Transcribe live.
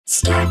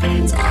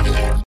Scarpins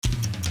Audio.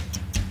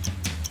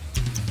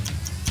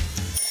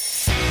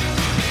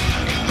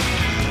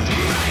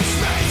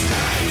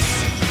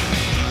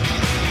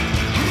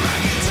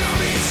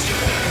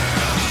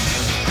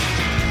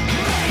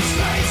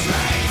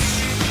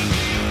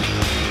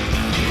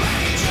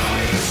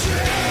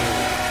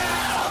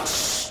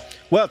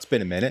 Well, it's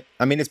been a minute.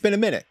 I mean, it's been a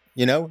minute.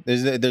 You know,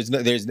 there's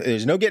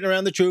no getting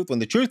around the truth. When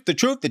the truth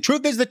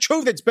is the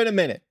truth. It's been a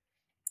minute.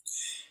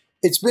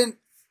 It's been.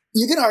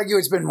 You can argue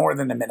it's been more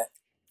than a minute.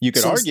 You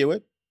could argue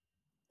it.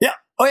 Yeah.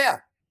 Oh yeah.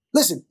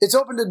 Listen, it's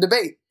open to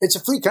debate. It's a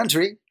free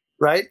country,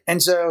 right?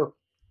 And so,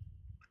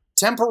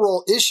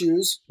 temporal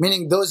issues,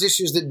 meaning those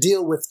issues that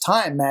deal with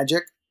time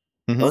magic,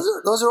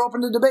 those are open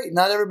to debate.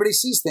 Not everybody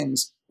sees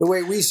things the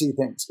way we see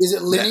things. Is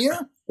it linear?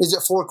 Yeah. Is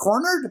it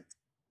four-cornered?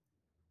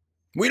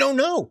 We don't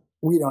know.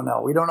 We don't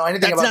know. We don't know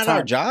anything about time. That's not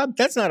our job.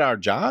 That's not our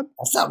job.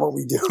 That's not what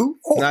we do.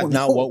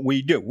 Not what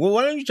we do. Well,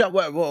 why don't you talk?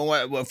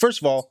 Well,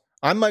 first of all,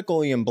 I'm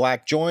Michael Ian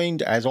Black,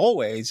 joined as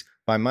always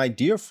by my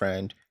dear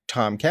friend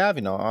Tom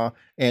Cavanaugh,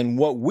 and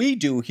what we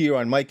do here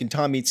on Mike and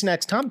Tom Eat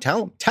Snacks. Tom,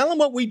 tell him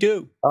what we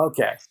do.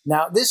 Okay.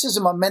 Now this is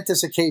a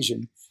momentous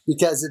occasion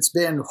because it's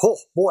been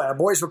our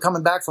boys were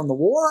coming back from the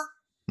war.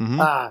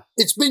 Mm-hmm.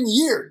 It's been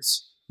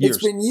years.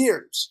 It's been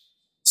years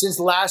since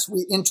last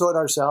we introed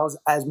ourselves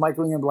as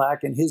Michael Ian Black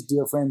and his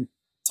dear friend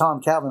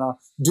Tom Cavanaugh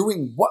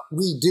doing what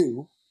we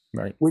do,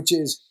 right? Which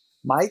is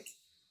Mike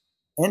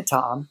and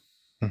Tom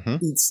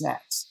eat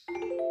snacks.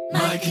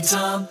 Mike and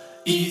Tom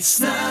eat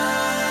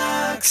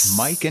snacks.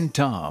 Mike and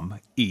Tom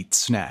eat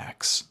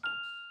snacks.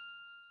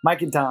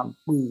 Mike and Tom,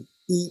 we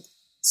eat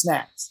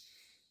snacks.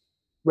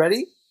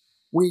 Ready?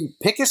 We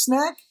pick a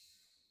snack,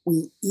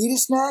 we eat a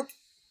snack,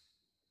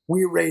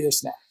 we rate a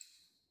snack.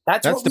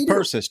 That's what the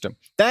PER system.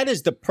 That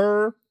is the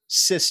PER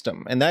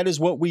system, and that is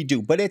what we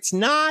do. But it's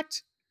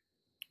not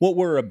what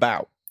we're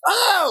about.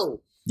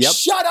 Oh! Yep.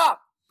 Shut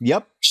up!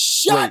 Yep.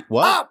 Shut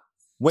up!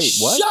 Wait,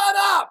 what? Shut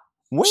up!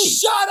 Wait.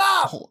 Shut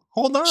up!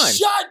 Hold on.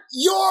 Shut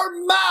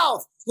your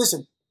mouth!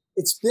 Listen,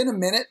 it's been a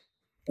minute,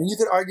 and you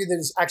could argue that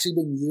it's actually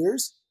been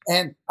years,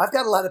 and I've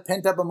got a lot of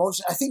pent-up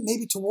emotion. I think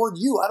maybe toward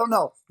you. I don't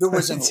know. There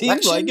was an election.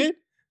 Seems like it.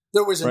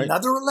 There was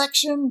another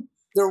election.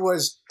 There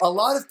was a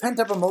lot of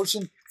pent-up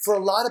emotion for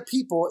a lot of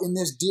people in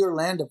this dear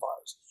land of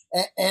ours.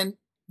 And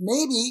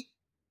maybe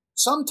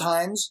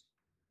sometimes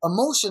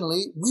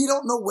emotionally, we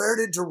don't know where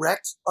to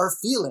direct our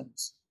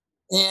feelings.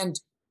 And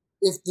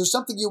if there's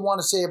something you want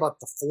to say about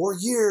the 4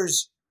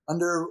 years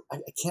under, I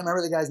can't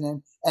remember the guy's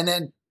name, and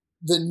then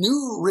the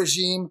new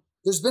regime,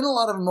 there's been a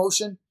lot of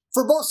emotion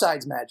for both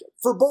sides, Magic,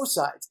 for both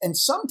sides. And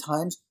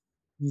sometimes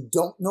you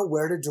don't know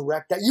where to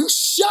direct that. You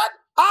shut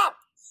up!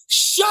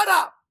 Shut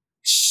up!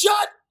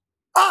 Shut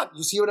up!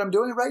 You see what I'm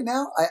doing right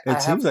now?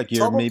 It seems like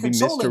you're maybe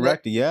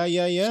misdirected.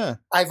 Yeah.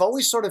 I've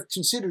always sort of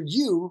considered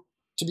you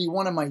to be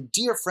one of my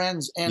dear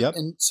friends,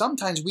 and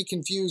sometimes we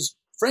confuse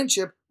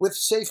friendship with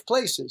safe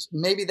places.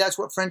 Maybe that's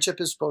what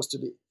friendship is supposed to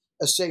be,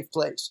 a safe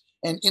place.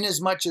 And in as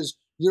much as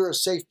you're a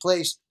safe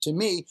place to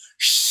me,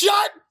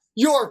 shut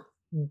your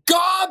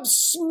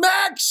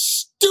gobsmack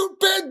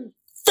stupid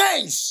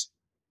face!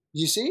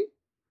 You see?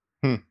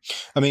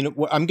 I mean,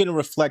 I'm going to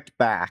reflect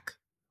back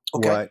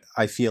what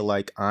I feel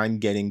like I'm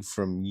getting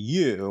from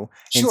you,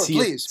 and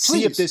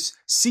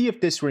see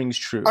if this rings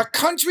true. Our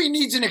country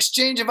needs an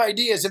exchange of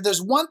ideas. If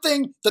there's one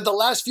thing that the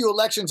last few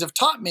elections have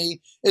taught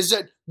me, is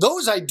that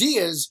those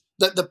ideas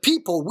that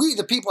we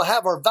the people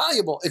have are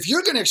valuable. If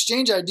you're going to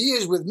exchange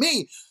ideas with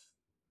me,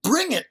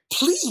 bring it,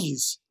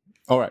 please.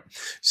 All right.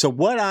 So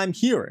what I'm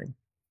hearing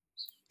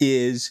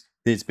is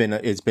it's been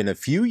a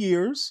few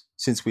years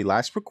since we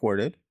last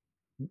recorded.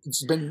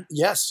 It's been,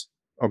 yes.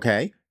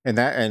 Okay. And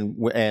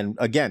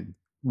again,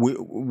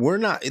 we're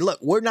not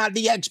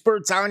the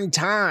experts on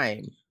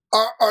time.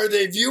 Are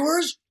they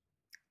viewers?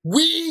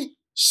 We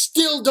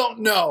still don't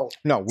know.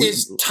 No.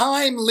 Is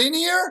time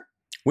linear?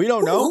 We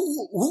don't know.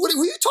 Who are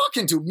you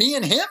talking to? Me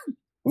and him?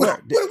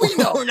 What do we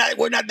know?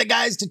 We're not the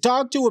guys to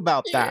talk to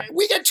about that.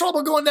 We get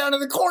trouble going down to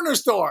the corner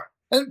store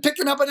and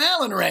picking up an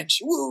Allen wrench.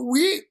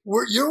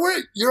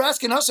 You're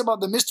asking us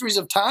about the mysteries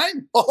of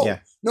time? Oh, yeah.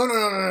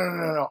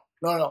 No.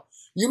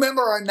 You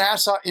remember our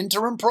NASA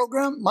interim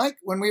program, Mike,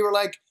 when we were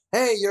like,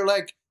 hey, you're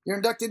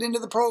inducted into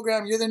the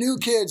program. You're the new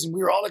kids. And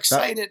we were all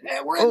excited.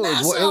 We're in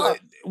NASA.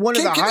 One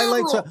of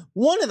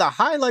the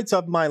highlights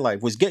of my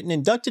life was getting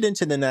inducted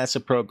into the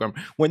NASA program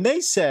when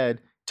they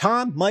said,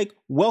 Tom, Mike,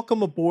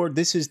 welcome aboard.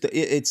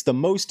 It's the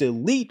most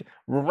elite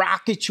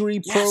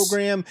rocketry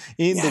program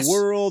in the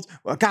world.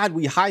 God,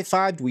 we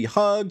high-fived, we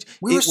hugged.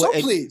 We were so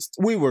pleased.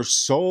 We were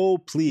so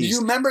pleased.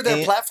 You remember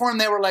their platform?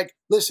 They were like,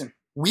 listen,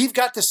 we've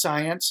got the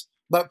science,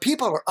 but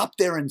people are up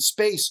there in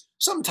space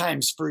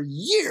sometimes for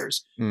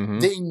years. Mm-hmm.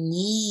 They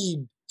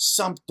need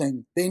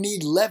something. They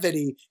need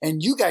levity.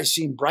 And you guys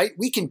seem bright.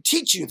 We can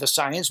teach you the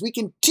science. We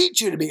can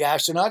teach you to be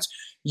astronauts.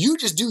 You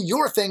just do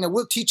your thing and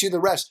we'll teach you the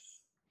rest.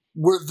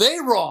 Were they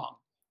wrong?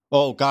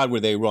 Oh God, were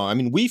they wrong? I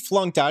mean, we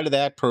flunked out of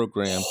that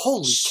program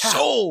Holy cow.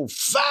 so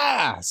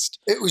fast.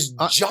 It was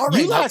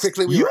jarring how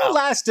quickly we you were out.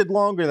 lasted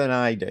longer than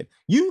I did.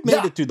 You made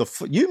Yeah. it through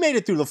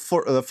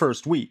the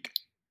first week.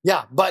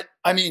 Yeah, but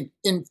I mean,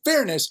 in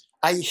fairness,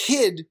 I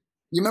hid.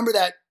 You remember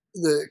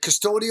the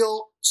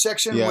custodial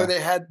section Yeah. where they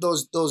had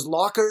those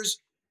lockers,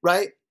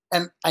 right?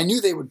 And I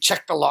knew they would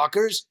check the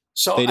lockers,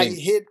 so They I didn't.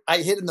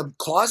 hid in the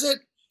closet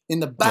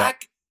in the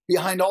back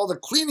behind all the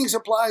cleaning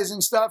supplies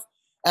and stuff,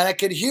 and I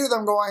could hear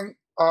them going,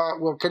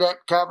 "Will Cadet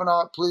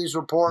Kavanaugh please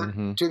report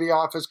Mhm. to the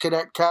office?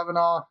 Cadet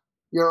Kavanaugh,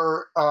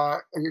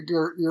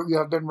 you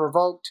have been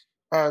revoked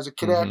as a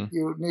cadet. Mhm.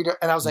 You need to."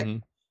 And I was like,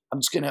 Mhm.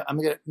 I'm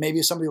gonna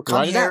maybe somebody will come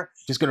Ride it out. here.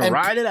 Just gonna and-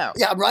 ride it out.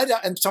 Yeah, I'm right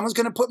out, and someone's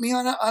going to put me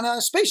on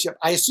a spaceship.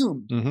 I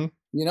assumed, Mm-hmm.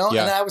 you know,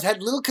 Yeah. and I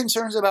had little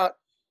concerns about,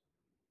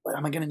 but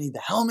am I going to need the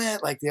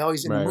helmet? Like they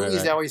always in the Right, right, movies,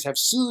 right. they always have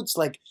suits.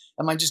 Like,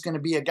 am I just going to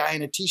be a guy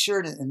in a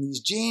t-shirt and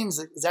these jeans?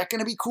 Like, is that going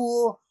to be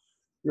cool?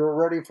 You're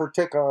ready for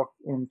takeoff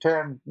in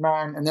 10,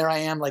 9, and there I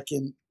am, like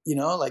in, you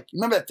know, like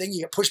remember that thing you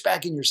get pushed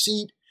back in your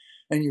seat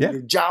and your, Yeah.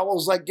 your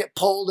jowls like get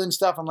pulled and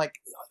stuff. I'm like,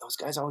 oh, those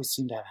guys always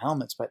seem to have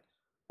helmets,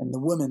 and the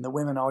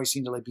women always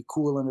seem to like be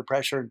cool under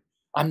pressure.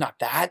 I'm not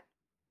that.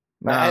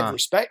 But I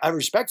have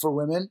respect for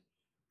women.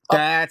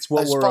 That's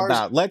what as we're far as-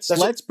 about. Let's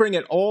that's bring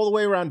it all the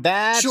way around.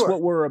 That's Sure.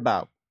 what we're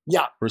about.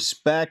 Yeah,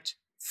 Respect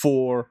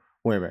for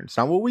women. It's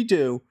not what we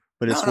do,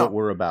 but it's No. what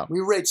we're about. we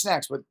rate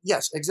snacks, but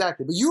yes,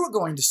 exactly. But you were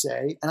going to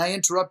say, and I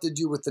interrupted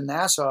you with the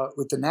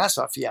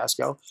NASA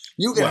fiasco.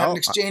 You were going to have an Well,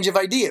 exchange of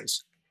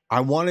ideas. I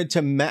wanted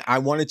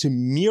to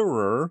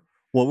mirror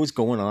what was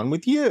going on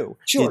with you.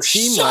 Sure. It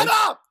seemed Shut like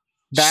up.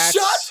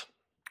 Shut.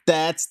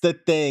 that's the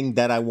thing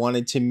that I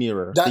wanted to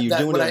mirror. That- You're that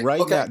doing what it I-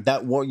 right okay. now.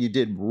 That what you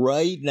did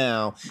right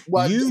now.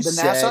 What, You the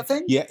said, NASA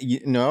thing? Yeah,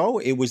 no,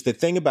 it was the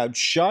thing about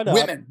shut up.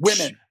 Women.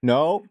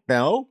 No.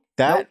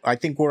 That Nope. I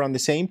think we're on the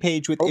same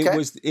page with. Okay.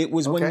 It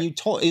was when Okay. you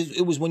told.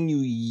 It was when you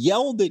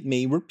yelled at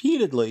me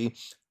repeatedly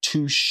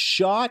to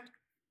shut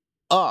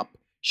up.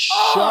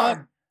 Shut.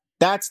 Oh,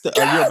 That's the.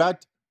 Are you God.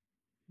 about?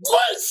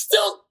 What?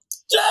 Still?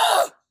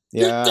 Yeah.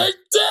 Yeah.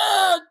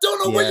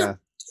 Don't know where Yeah.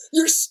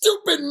 your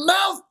stupid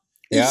mouth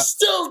is Yeah.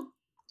 still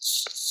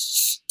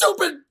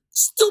stupid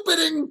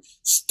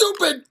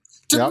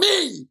to Yep.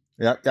 me.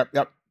 Yep.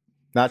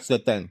 That's the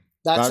thing.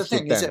 That's the That's the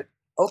thing, is thing. it?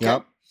 Okay.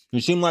 Yep. You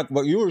seem like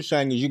what you were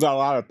saying is you got a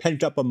lot of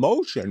pent up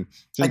emotion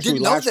since we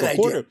didn't know last that I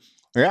recorded.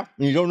 Yeah,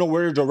 and you don't know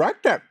where to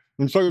direct it,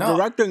 and so you're No.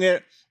 directing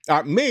it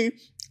at me.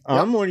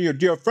 I'm one of your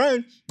dear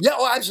friends, Yeah,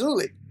 oh,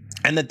 absolutely.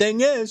 and the thing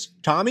is,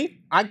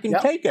 Tommy, I can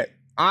Yep. take it.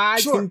 I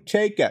Sure. can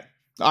take it.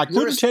 I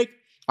You're couldn't take.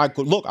 I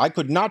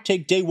could not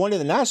take day one of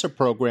the NASA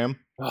program.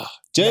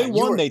 Day Yeah, you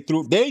one, were- they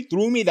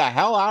threw me the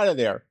hell out of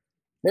there.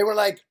 They were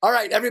like, all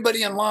right,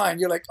 everybody in line.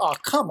 You're like, oh,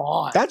 come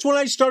on. That's when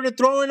I started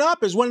throwing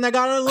up. Is when I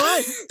got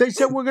online. They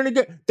said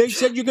They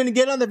said you're gonna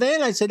get on the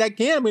van. I said I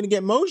can't. I'm gonna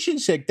get motion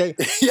sick.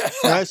 Yeah.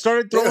 And I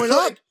started They were throwing up.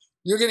 like,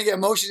 you're going to get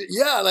motion.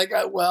 Yeah. Like,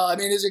 well, I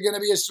mean, is it going to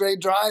be a straight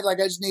drive?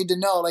 Like, I just need to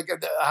know, like,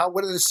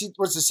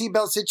 what's the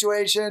seatbelt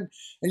situation?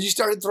 And you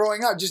started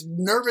throwing up, just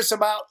nervous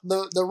about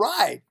the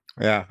ride.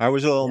 Yeah, I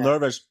was a little Yeah.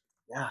 nervous.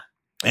 Yeah.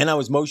 And I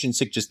was motion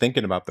sick just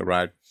thinking about the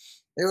ride.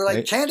 They were like,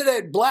 Right.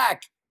 Candidate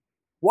Black,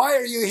 why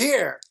are you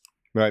here?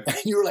 Right. And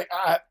you were like,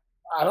 I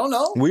don't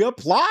know. We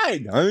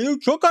applied. I mean, you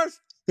took us.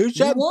 You You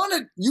said.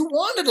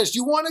 wanted us.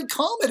 You wanted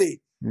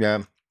comedy.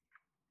 Yeah.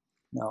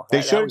 No, They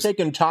that should have was-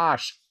 taken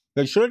Tosh.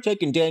 They should have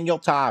taken Daniel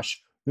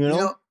Tosh. You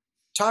know?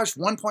 Tosh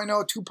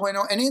 1.0,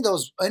 2.0, any of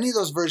those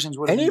versions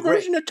would have Any been great.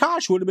 version of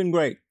Tosh would have been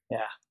great.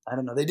 I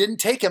don't know. They didn't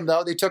take him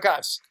though. They took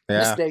us. Yeah.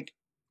 Mistake.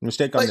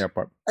 Mistake on But- their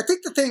part. I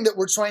think the thing that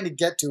we're trying to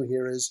get to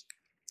here is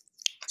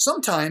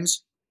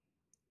sometimes,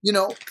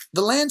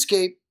 the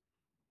landscape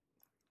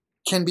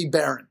can be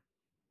barren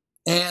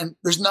and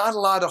there's not a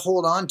lot to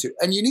hold on to.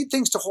 And you need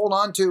things to hold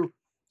on to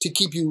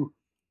keep you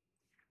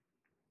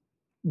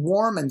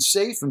warm and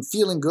safe and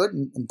feeling good.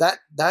 And that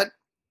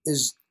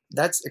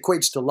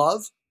equates to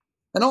love.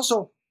 And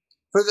also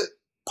for the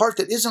part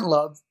that isn't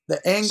love,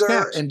 the anger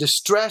Snaps. and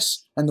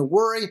distress and the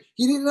worry,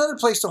 you need another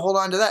place to hold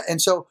on to that.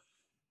 And so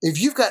if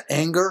you've got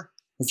anger,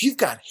 if you've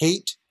got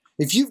hate,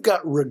 if you've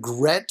got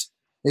regret,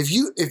 if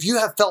you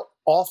have felt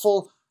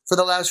awful for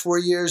the last 4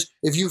 years,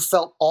 if you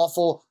felt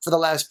awful for the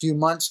last few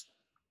months,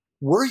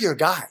 we're your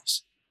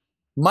guys.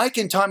 Mike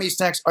and Tommy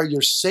Snacks are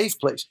your safe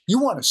place. You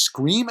want to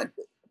scream at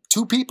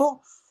two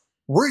people?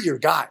 We're your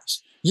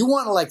guys. You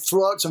want to like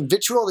throw out some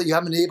vitriol that you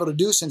haven't been able to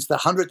do since the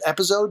 100th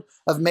episode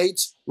of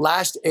Mates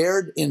last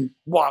aired in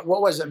what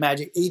was it,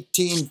 Magic?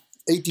 18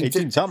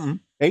 something.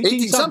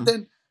 18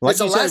 something. Like It's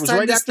the you said, last it was time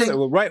right this after.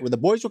 thing- Right, when the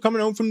boys were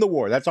coming home from the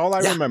war. That's all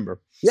I Yeah.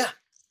 remember.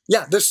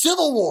 Yeah, the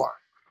Civil War.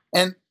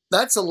 And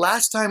that's the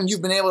last time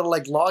you've been able to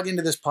like log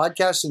into this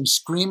podcast and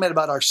scream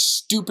about our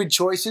stupid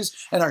choices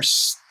and our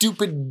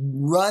stupid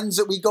runs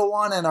that we go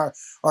on and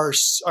our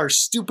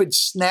stupid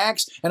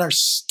snacks and our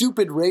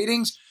stupid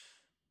ratings.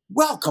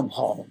 Welcome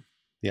home.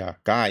 Yeah,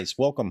 guys,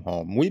 welcome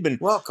home. We've been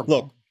Welcome.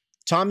 Look, home.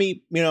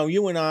 Tommy,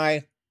 you and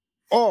I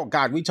Oh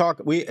God,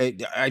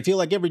 I feel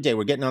like every day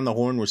we're getting on the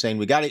horn. We're saying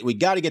we got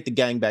to get the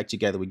gang back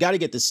together. We got to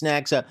get the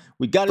snacks up.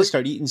 We got to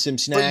start eating some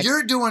snacks. But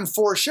you're doing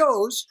 4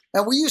 shows,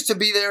 and we used to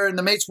be there in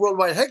the Mates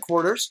Worldwide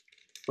headquarters,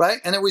 right?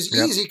 And it was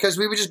easy because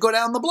we would just go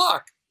down the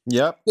block.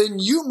 Yep. Then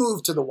you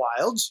moved to the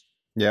Wilds.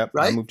 Yep.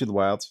 Right? I moved to the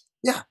Wilds.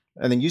 Yeah.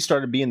 And then you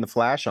started being the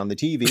Flash on the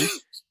TV.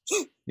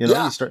 You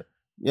know,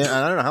 and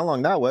I don't know how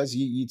long that was.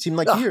 You seemed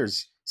like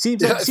years.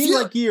 Seemed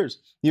like years.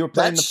 You were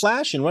playing the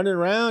Flash and running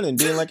around and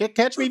being like, hey,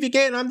 "Catch me if you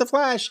can, I'm the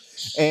Flash."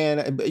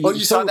 And you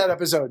saw that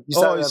episode.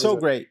 It's so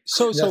great,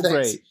 so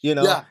great. You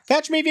know,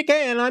 "Catch me if you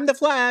can, I'm the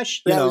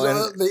Flash." You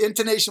know, the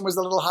intonation was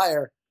a little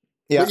higher.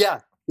 Yeah,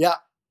 but yeah.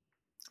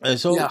 And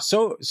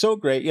so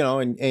great. You know,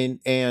 and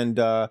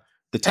the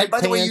tight and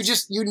by the way, you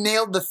pants.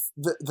 nailed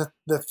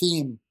the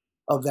theme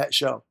of that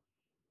show.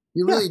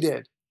 You really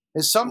did.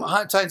 And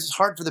sometimes it's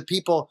hard for the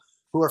people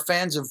who are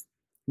fans of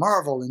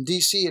Marvel and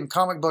DC and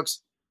comic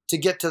books to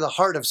get to the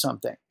heart of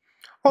something.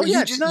 Oh,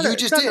 yeah, it's not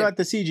about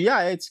the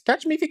CGI. It's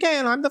 "Catch me if you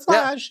can, I'm the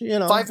Flash." You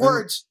know, 5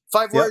 words,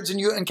 and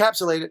you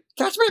encapsulate it.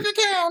 Catch me if you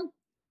can.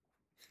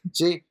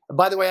 See,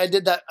 by the way, I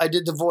did that. I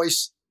did the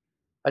voice.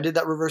 I did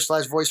that Reverse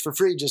Flash voice for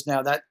free just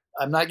now. That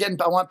I'm not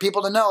getting. I want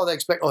people to know. They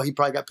expect. Oh, he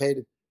probably got paid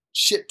a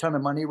shit ton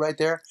of money right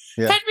there.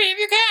 Yeah. Catch me if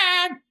you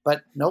can.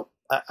 But nope,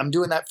 I'm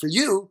doing that for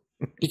you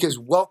because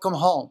welcome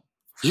home.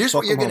 Here's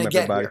what you're going to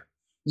get here.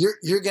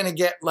 You're going to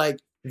get like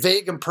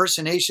vague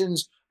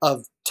impersonations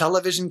of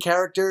television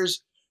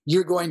characters.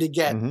 You're going to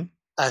get we're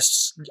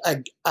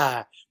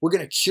going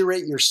to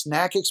curate your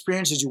snack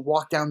experience as you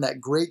walk down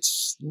that great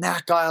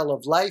snack aisle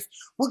of life.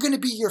 We're going to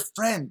be your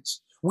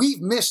friends.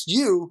 We've missed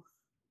you.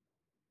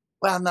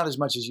 Well, not as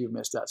much as you've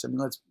missed us. I mean,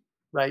 let's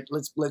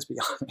be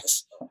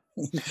honest.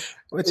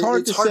 It's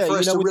hard to say. For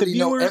us to really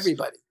know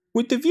everybody.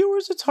 With the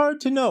viewers, it's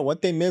hard to know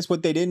what they missed,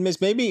 what they didn't miss.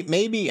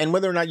 Maybe, and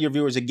whether or not your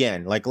viewers,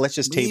 again, like let's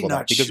just table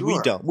that because we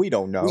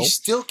don't know. We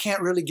still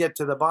can't really get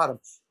to the bottom.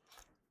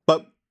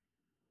 But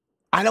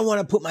I don't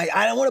want to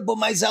put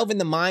myself in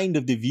the mind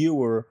of the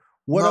viewer.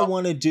 What I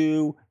want to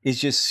do is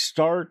just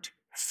start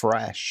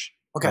fresh.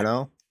 Okay. You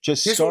know,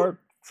 just start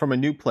from a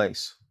new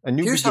place, a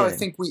new. Here's how I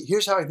think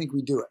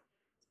we do it.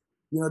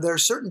 You know, there are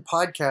certain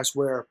podcasts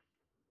where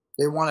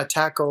they want to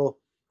tackle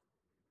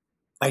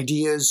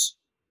ideas.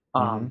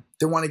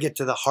 They want to get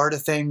to the heart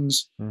of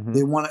things.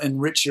 They want to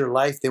enrich your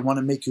life. They want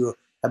to make you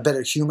a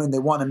better human. They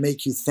want to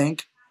make you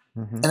think.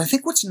 And I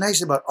think what's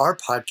nice about our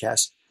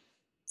podcast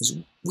is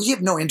we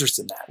have no interest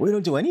in that. We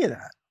don't do any of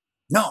that.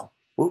 No,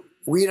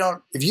 we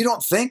don't. If you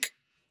don't think,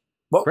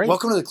 well,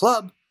 welcome to the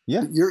club.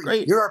 Yeah,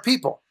 you're our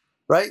people,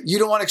 right? You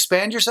don't want to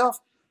expand yourself?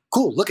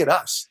 Cool. Look at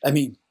us. I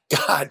mean,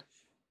 God,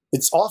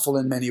 it's awful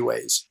in many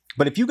ways.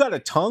 But if you got a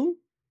tongue,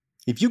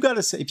 if you got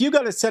a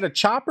set of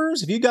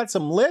choppers, if you got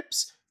some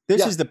lips,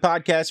 this is the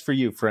podcast for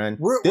you, friend.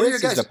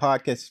 This is the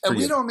podcast for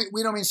you. And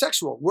we don't mean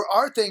sexual.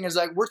 Our thing is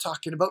like we're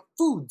talking about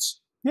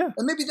foods. Yeah.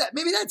 And maybe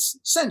that's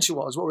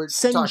sensual is what we're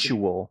talking.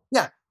 Sensual.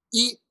 Yeah.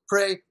 Eat,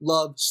 pray,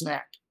 love,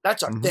 snack.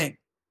 That's our thing.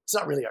 It's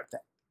not really our thing.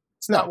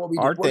 It's not what we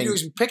do. What we do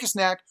is we pick a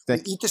snack, we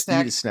eat the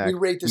snack, we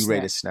rate the snack.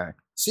 Rate a snack.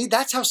 See,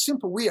 that's how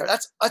simple we are.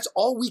 That's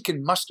all we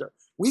can muster.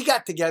 We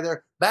got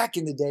together back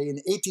in the day in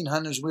the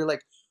 1800s. We were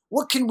like,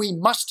 what can we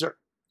muster?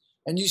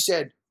 And you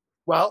said,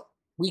 well,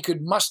 we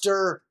could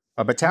muster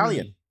a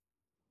battalion.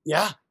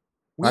 Yeah.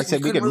 I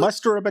said we could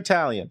muster a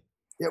battalion.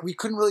 Yeah, we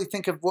couldn't really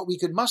think of what we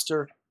could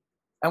muster.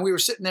 And we were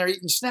sitting there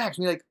eating snacks.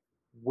 And we're like,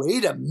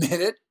 wait a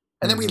minute.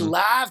 And then we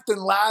laughed and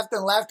laughed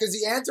and laughed because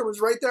the answer was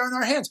right there in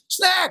our hands.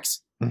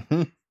 Snacks!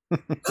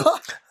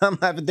 I'm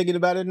laughing thinking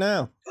about it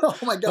now. Oh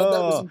my God,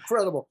 that was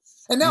incredible.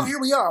 And now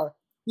here we are,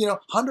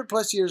 100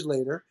 plus years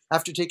later,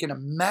 after taking a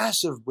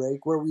massive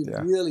break where we've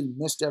really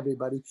missed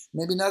everybody.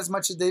 Maybe not as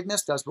much as they've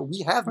missed us, but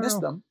we have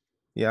missed them.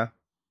 Yeah.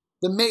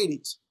 The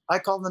mateys. I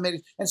call them the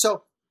mateys. And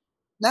so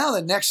now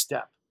the next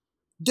step,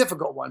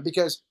 difficult one,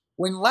 because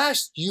when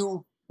last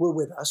you were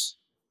with us,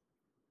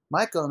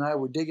 Michael and I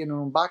were digging in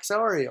a box of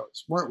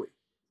Oreos, weren't we?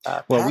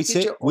 Well, we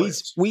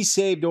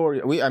saved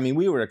Oreo.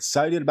 We were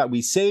excited about.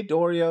 We saved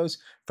Oreos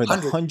for the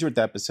 100th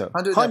episode.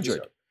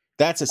 100.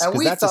 That's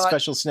a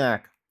special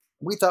snack.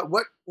 We thought,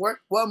 what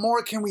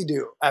more can we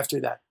do after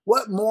that?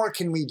 What more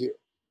can we do?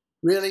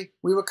 Really,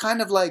 we were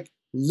kind of like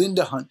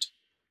Linda Hunt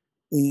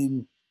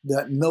in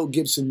that Mel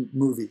Gibson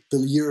movie, The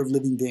Year of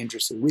Living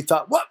Dangerously. We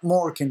thought, what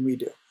more can we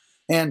do?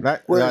 And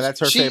that's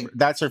her favorite.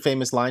 That's her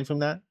famous line from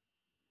that.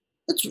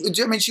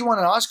 She won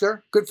an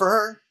Oscar. Good for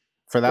her.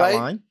 For that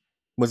line?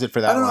 Was it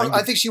for that line? I don't know.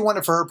 I think she won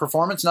it for her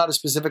performance, not a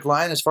specific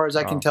line. As far as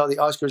I can tell, the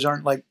Oscars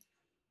aren't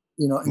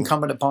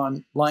incumbent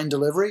upon line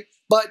delivery.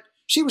 But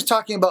she was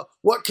talking about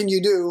what can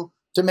you do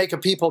to make a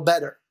people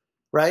better,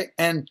 right?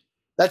 And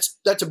that's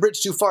a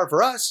bridge too far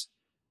for us.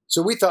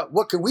 So we thought,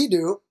 what can we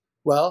do?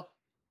 Well,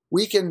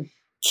 we can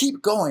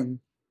keep going.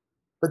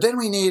 But then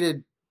we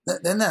needed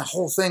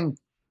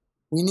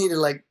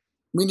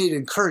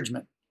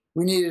encouragement.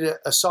 We needed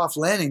a soft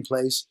landing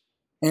place.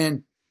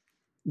 And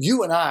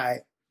you and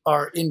I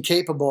are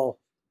incapable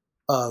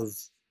of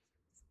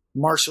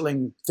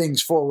marshaling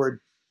things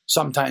forward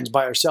sometimes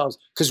by ourselves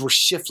because we're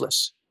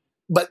shiftless.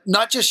 but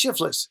not just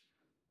shiftless,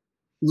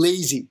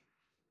 lazy,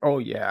 Oh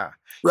yeah.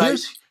 right?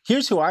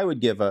 Here's who I would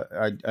give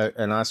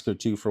an Oscar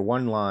to for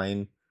one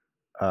line.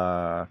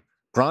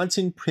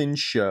 Bronson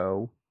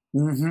Pinchot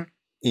Mm-hmm.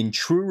 in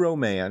True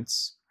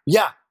Romance.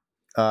 Yeah.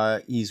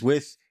 He's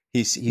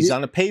Yeah.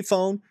 on a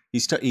payphone.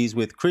 He's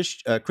with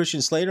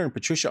Christian Slater and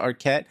Patricia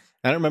Arquette.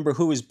 I don't remember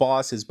who his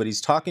boss is, but he's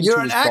talking You're to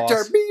an his actor.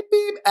 boss. Beep,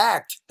 beep,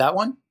 act. That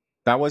one?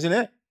 That wasn't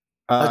it.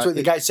 That's what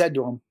the guy said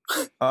to him.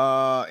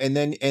 And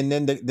then he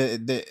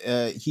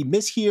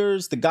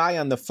mishears the guy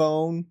on the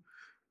phone,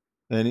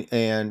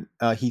 and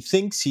he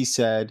thinks he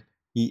said,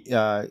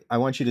 "I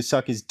want you to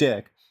suck his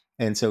dick,"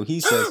 and so he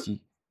says,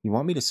 "You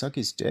want me to suck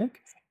his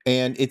dick?"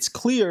 And it's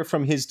clear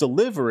from his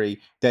delivery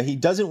that he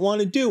doesn't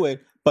want to do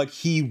it, but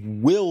he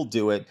will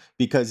do it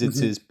because it's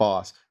Mhm. his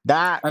boss.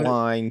 That I know.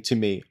 line to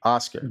me,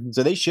 Oscar. Mhm.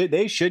 So they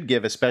should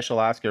give a special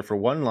Oscar for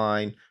one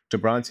line to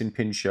Bronson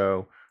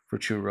Pinchot for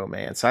True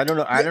Romance. I don't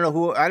know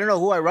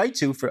who I write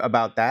to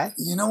about that.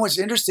 You know what's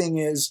interesting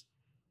is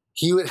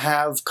he would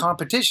have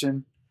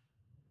competition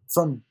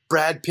from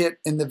Brad Pitt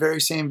in the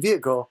very same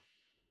vehicle,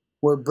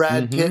 where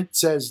Brad Mhm. Pitt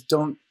says,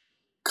 "Don't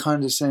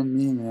condescend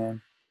me,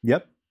 man,"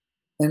 Yep.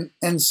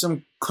 and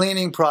some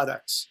cleaning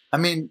products. I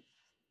mean,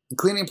 the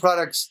cleaning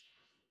products,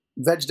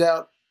 vegged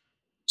out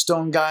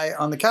stone guy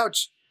on the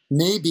couch,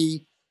 may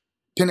be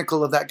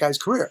pinnacle of that guy's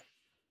career.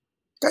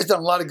 Guy's done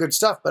a lot of good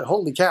stuff, but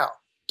holy cow,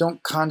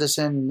 don't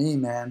condescend me,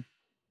 man.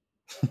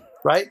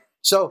 Right?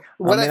 So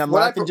I'm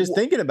laughing just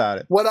thinking about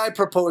it. what I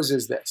propose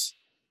is this.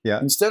 Yeah.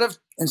 Instead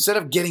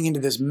of getting into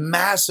this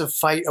massive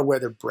fight of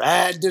whether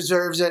Brad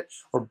deserves it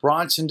or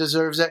Bronson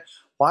deserves it,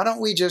 why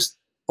don't we just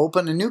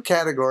open a new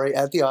category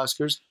at the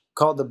Oscars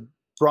called the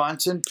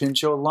Bronson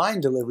Pinchot Line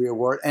Delivery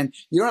Award? And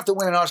you don't have to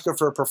win an Oscar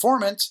for a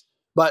performance,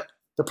 but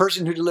the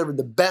person who delivered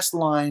the best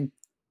line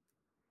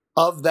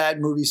of that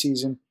movie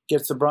season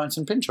gets the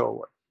Bronson Pinchot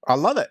Award. I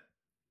love it.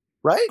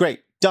 Right?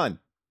 Great. Done.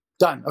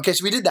 Done. Okay,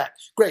 so we did that.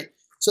 Great.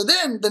 So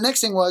then the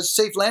next thing was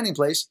Safe Landing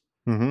Place.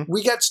 Mm-hmm.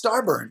 We got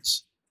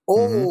Starburns.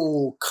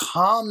 Oh,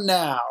 Calm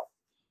Now.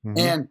 Mm-hmm.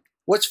 And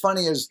what's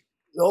funny is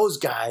those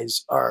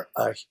guys are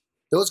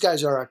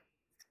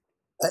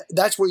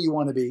that's where you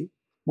want to be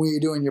when you're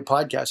doing your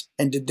podcast.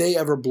 And did they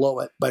ever blow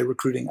it by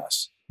recruiting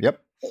us?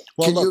 Yep.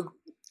 Well, look,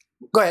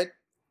 Go ahead.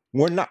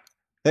 we're not.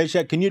 They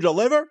said, "Can you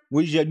deliver?"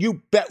 We said,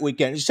 "You bet we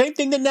can." Same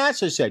thing that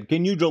NASA said.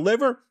 "Can you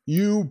deliver?"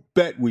 You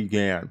bet we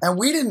can. And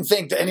we didn't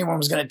think that anyone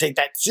was going to take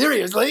that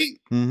seriously.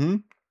 Mm-hmm.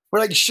 We're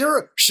like,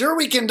 sure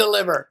we can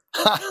deliver.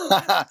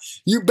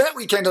 You bet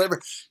we can deliver.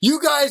 You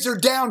guys are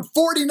down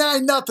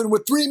 49-0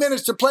 with 3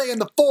 minutes to play in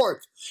the fourth.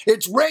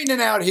 It's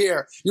raining out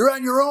here. You're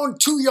on your own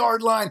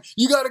 2-yard line.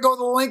 You got to go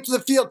the length of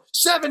the field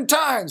 7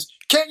 times.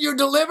 Can you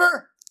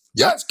deliver?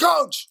 Yep. Yes,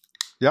 coach.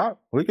 Yeah,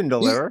 we can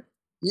deliver.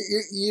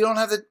 You don't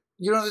have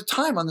the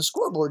time on the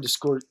scoreboard to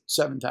score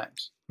 7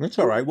 times. It's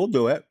all right. We'll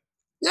do it.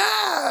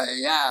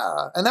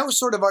 Yeah. And that was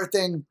sort of our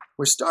thing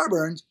with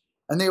Starburns.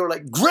 And they were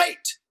like,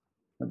 great.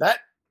 And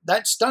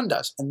that stunned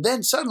us. And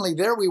then suddenly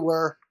there we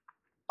were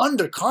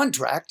under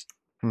contract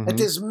Mhm. at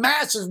this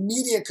massive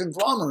media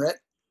conglomerate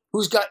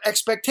who's got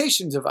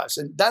expectations of us.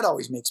 And that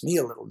always makes me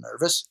a little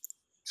nervous.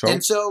 So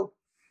And so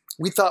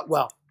we thought,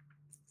 well,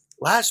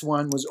 last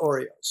one was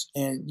Oreos.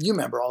 And you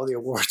remember all the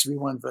awards we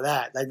won for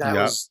that. Like that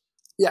Yep. was,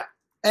 yeah.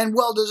 And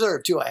well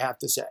deserved too, I have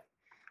to say.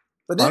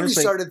 But then Honestly-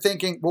 we started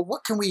thinking, well,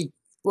 what can we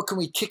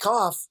kick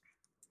off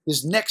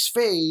this next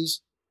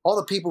phase? All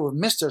the people who have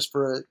missed us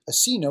for a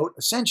C-note,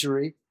 a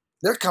century,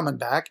 they're coming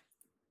back.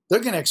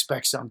 They're going to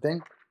expect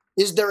something.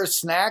 Is there a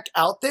snack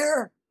out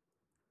there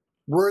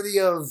worthy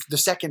of the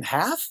second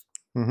half?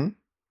 Mhm.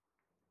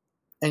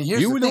 And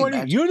here's you the were thing, the one.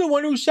 man. You're the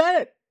one who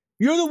said it.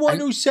 You're the one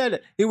who said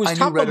it. It was I knew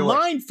top right of away.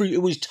 mind for you.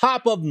 It was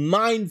top of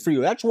mind for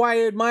you. That's why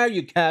I admire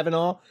you,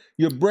 Kavanaugh.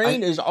 Your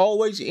brain is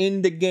always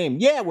in the game.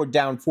 Yeah, we're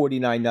down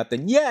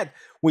 49-0. Yeah,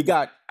 we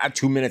got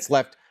 2 minutes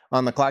left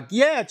on the clock.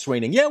 Yeah, it's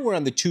raining. Yeah, we're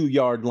on the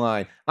 2-yard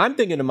line. I'm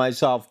thinking to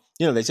myself,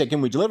 they said, "Can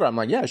we deliver?" I'm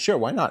like, "Yeah, sure,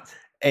 why not?"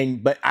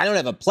 But I don't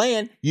have a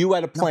plan. You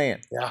had a plan.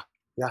 Yeah.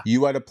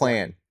 You had a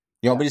plan.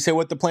 You want me to say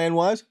what the plan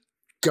was?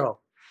 Go.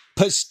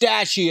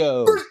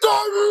 Pistachio.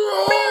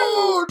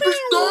 Pistachio!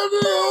 Pistachio!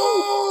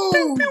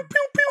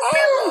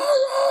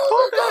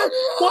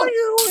 Why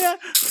you?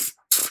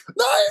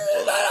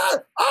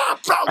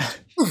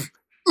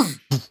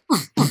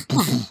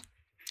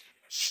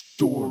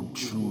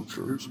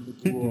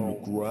 Stormtroopers hitting the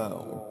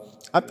ground.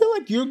 I feel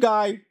like your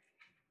guy.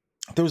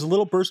 There was a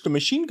little burst of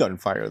machine gun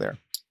fire there.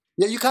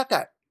 Yeah, you caught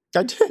that.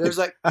 I did. There's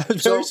like, I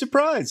was so- very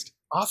surprised.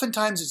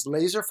 oftentimes it's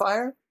laser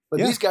fire, but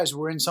Yeah. these guys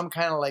were in some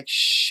kind of like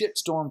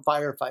shitstorm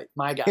firefight.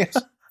 My guys.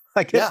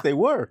 I guess Yeah. they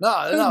were. No,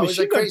 was it was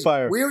machine like gun crazy.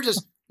 fire. We were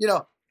just, you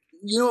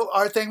know,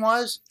 our thing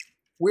was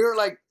we were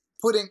like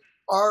putting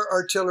our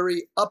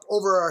artillery up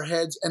over our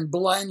heads and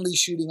blindly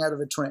shooting out of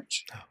a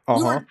trench.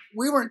 Uh-huh.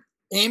 We weren't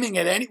aiming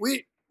at any.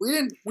 We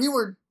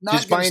were not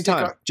Just gonna buying stick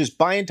time. our- Just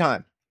buying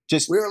time.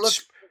 Just we were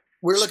looking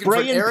for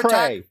spray an air and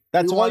attack. pray.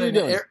 That's We all wanted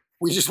you're an doing.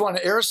 we just want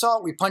an air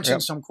assault. We punch in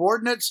Yep. some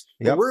coordinates.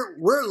 Yep.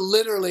 We're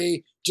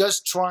literally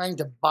just trying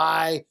to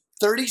buy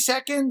 30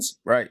 seconds,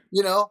 Right.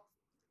 you know,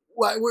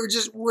 we're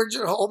just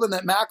hoping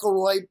that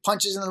McElroy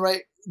punches in the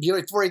right,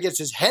 before he gets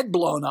his head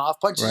blown off,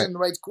 punches Right. in the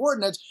right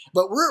coordinates.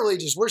 But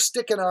we're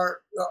sticking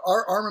our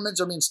armaments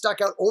are being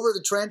stuck out over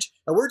the trench,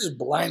 and we're just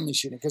blindly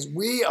shooting because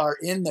we are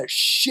in the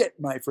shit,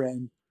 my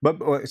friend.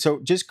 But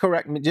so just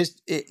correct me.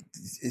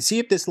 See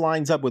if this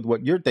lines up with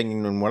what you're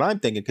thinking and what I'm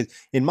thinking. Because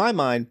in my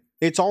mind,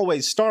 it's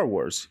always Star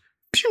Wars.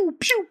 Pew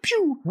pew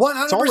pew.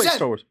 100%. It's always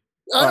Star Wars.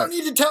 I don't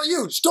need to tell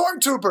you,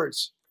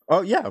 stormtroopers.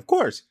 Oh yeah, of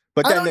course.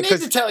 But I then don't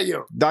need to tell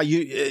you.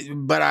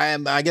 But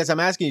I guess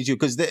I'm asking you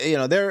because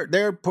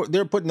they're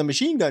putting the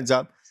machine guns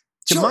up.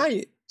 Sure.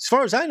 As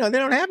far as I know, they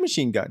don't have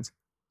machine guns.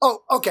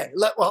 Oh, okay.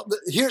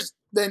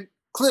 Then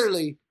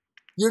clearly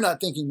you're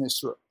not thinking this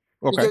through.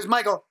 Okay. Because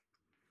Michael,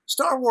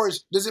 Star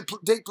Wars, does it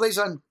take place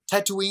on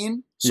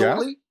Tatooine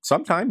solely? Yeah.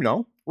 Sometime,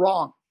 no.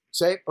 Wrong.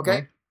 Say,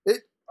 okay.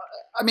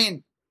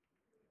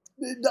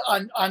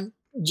 On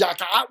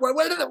Jakka.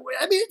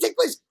 It takes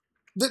place.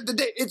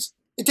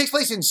 It takes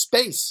place in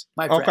space,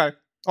 my friend.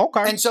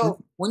 Okay. And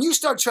so when you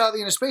start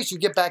traveling into space, you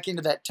get back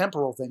into that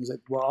temporal thing. It's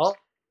like, well,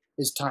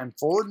 is time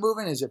forward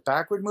moving? Is it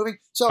backward moving?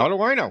 So how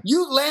do I know?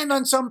 You land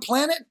on some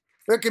planet,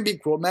 there can be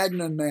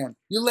Cro-Magnon man.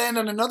 You land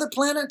on another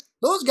planet,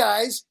 those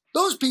guys,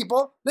 those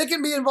people, they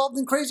can be involved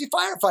in crazy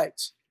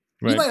firefights.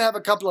 Right. You might have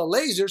a couple of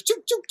lasers,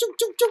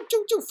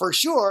 for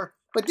sure.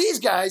 But these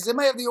guys, they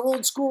might have the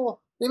old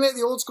school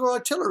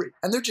artillery,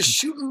 and they're just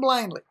shooting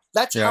blindly.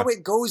 That's how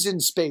it goes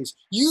in space.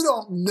 You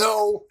don't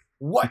know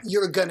what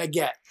you're gonna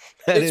get.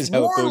 It's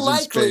more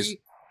likely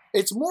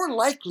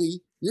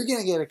you're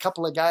gonna get a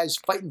couple of guys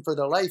fighting for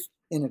their life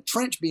in a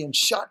trench being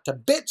shot to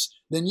bits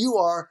than you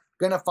are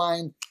gonna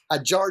find a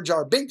Jar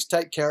Jar Binks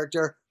type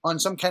character on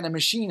some kind of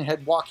machine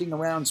head walking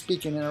around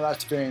speaking in a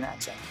Rastafarian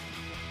accent.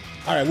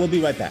 All right, we'll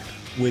be right back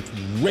with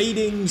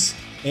ratings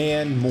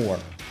and more.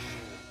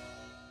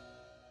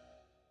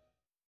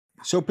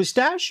 So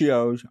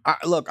pistachios,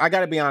 look, I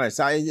got to be honest.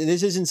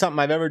 This isn't something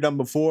I've ever done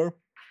before.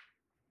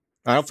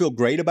 I don't feel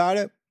great about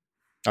it.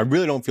 I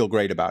really don't feel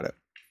great about it.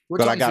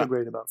 What do you feel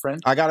great about,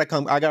 friend? I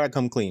gotta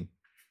come clean.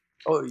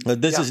 Oh,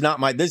 this is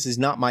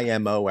not my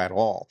MO at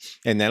all.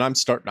 And then I'm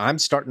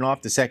starting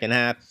off the second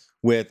half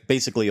with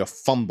basically a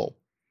fumble,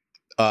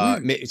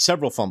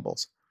 several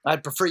fumbles.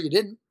 I'd prefer you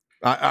didn't.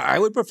 I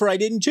would prefer I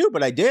didn't too,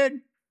 but I did.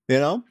 You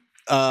know.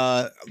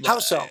 How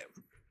so?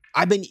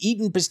 I've been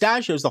eating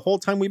pistachios the whole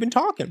time we've been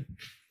talking.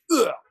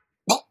 Ugh.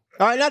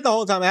 Not the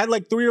whole time. I had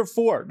like 3 or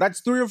 4. That's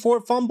 3 or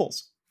 4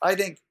 fumbles. I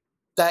think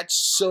that's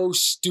so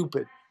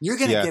stupid. You're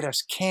going to get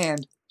us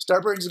canned.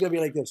 Starburns is going to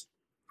be like this.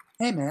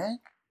 Hey, man.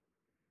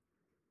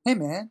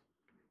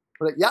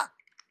 We're like, yeah.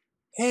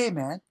 Hey,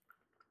 man.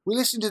 We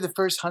listened to the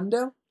first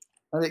hundo.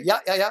 I'm like,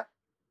 yeah.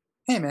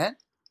 Hey, man.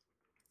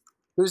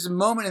 There's a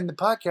moment in the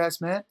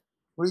podcast, man,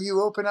 where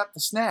you open up the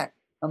snack.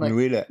 I'm like,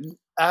 read it.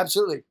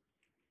 Absolutely.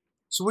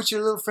 So what's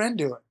your little friend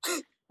doing?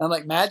 I'm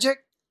like, Magic?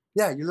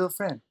 Yeah, your little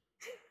friend.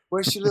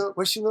 What's your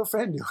little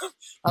friend doing?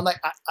 I'm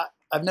like,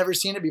 I've never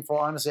seen it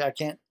before. Honestly, I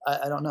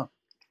don't know.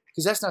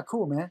 Because that's not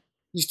cool, man.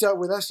 You start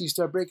with us, you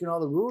start breaking all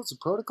the rules, the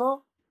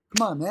protocol.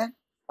 Come on, man.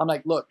 I'm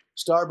like, look,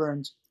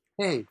 Starburns.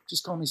 Hey,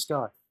 just call me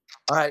Star.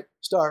 All right,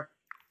 Star.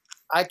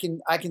 I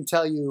can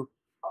tell you,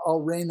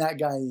 I'll rein that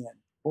guy in.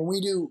 When we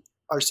do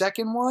our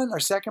second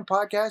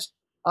podcast,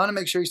 I want to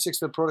make sure he sticks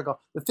to the protocol.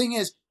 The thing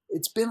is,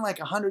 it's been like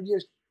 100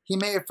 years. He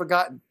may have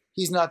forgotten.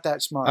 He's not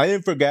that smart. I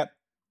didn't forget.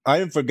 I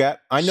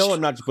know I'm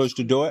not supposed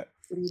to do it.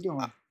 What are you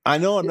doing? I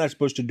know I'm not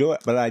supposed to do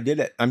it, but I did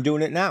it. I'm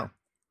doing it now.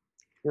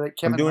 You're like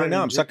Kevin I'm doing Hart it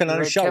now. I'm sucking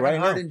on a shell Kevin right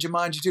Hart now. and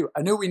Jumanji too.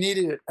 I knew we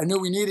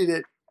needed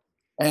it,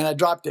 and I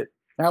dropped it.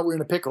 Now we're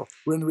in a pickle.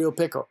 We're in the real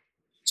pickle.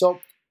 So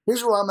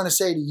here's what I'm going to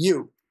say to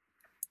you.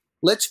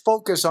 Let's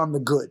focus on the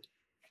good.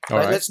 All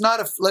right. Let's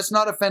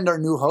not offend our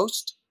new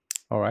host.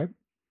 All right.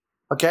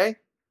 Okay.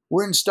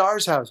 We're in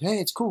Star's house. Hey,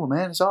 it's cool,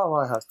 man. It's all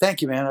our house.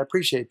 Thank you, man. I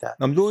appreciate that.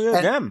 I'm doing it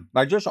again.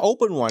 I just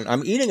opened one.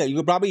 I'm eating it. You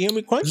could probably hear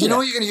me crunching. You know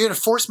what? You're going to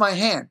force my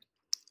hand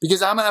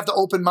because I'm going to have to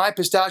open my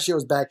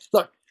pistachios bag.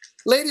 Look,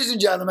 ladies and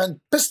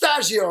gentlemen,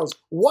 pistachios.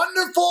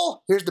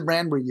 Wonderful. Here's the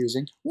brand we're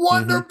using.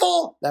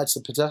 Wonderful. That's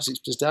the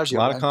pistachio. A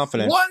lot brand. of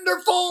confidence.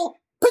 Wonderful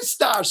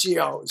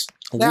pistachios.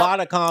 A lot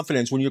of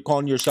confidence when you're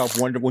calling yourself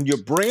wonderful. When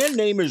your brand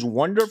name is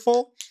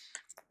wonderful,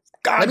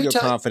 God, you're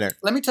confident.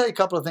 Let me tell you a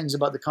couple of things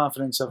about the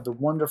confidence of the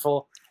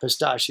Wonderful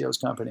Pistachios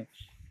Company.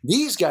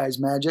 These guys,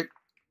 Magic,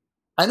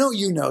 I know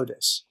you know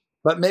this,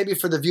 but maybe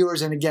for the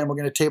viewers, and again, we're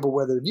going to table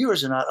whether the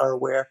viewers are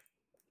aware.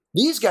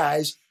 These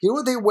guys, you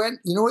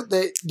know what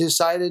they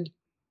decided,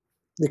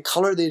 the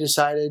color they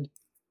decided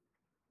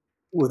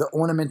with the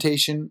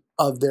ornamentation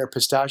of their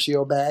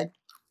pistachio bag?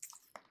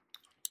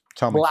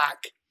 Tell me.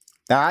 Black.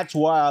 That's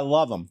why I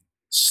love them.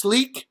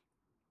 Sleek,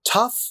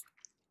 tough.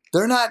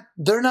 They're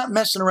not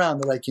messing around.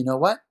 They're like, you know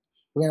what?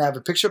 We're gonna have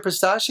a picture of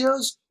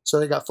pistachios. So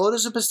they got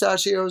photos of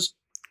pistachios.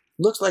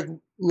 Looks like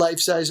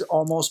life-size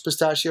almost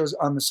pistachios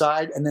on the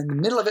side, and then the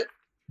middle of it,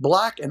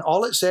 black, and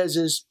all it says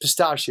is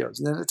pistachios.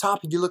 And then at the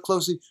top, if you look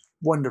closely,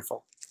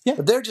 wonderful. Yeah.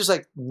 But they're just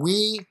like,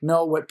 we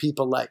know what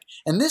people like.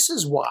 And this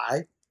is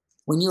why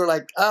when you're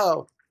like,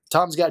 oh,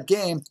 Tom's Got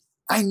Game,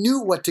 I knew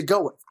what to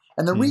go with.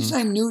 And the reason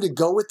I knew to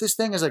go with this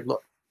thing is like,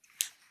 look,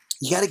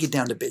 you got to get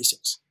down to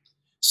basics.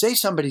 Say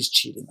somebody's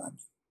cheating on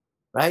you,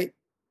 right?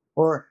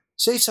 Or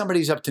say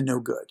somebody's up to no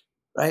good,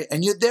 right?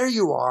 And there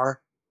you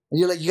are, and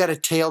you're like, you got to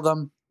tail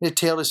them. You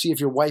tail to see if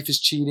your wife is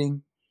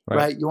cheating,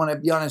 right? You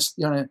want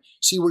to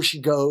see where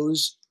she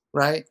goes,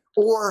 right?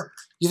 Or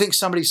you think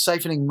somebody's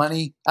siphoning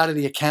money out of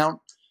the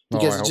account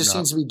because it just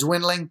seems to be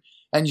dwindling,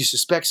 and you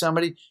suspect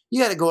somebody.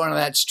 You got to go onto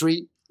that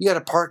street. You got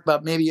to park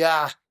about maybe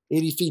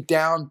 80 feet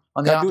down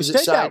on the opposite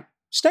side.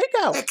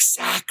 Stakeout.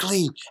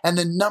 Exactly. And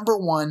the number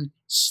one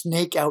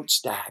snakeout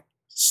snack,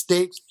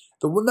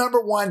 the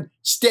number one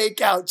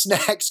stakeout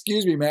snack,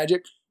 excuse me,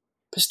 Magic,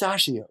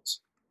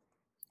 pistachios.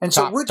 And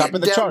so we're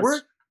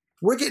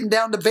getting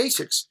down to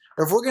basics.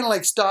 Or if we're going to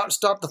like stop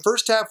the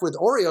first half with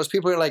Oreos,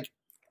 people are like,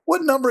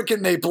 what number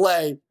can they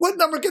play? What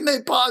number can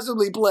they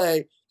possibly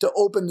play to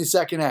open the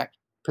second act?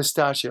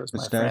 Pistachios,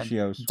 my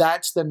friend.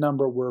 That's the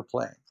number we're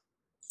playing.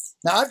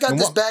 Now I've got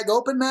this bag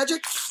open,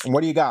 Magic. And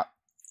what do you got?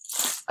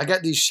 I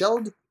got these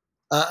shelled,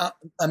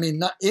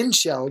 not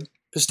in-shelled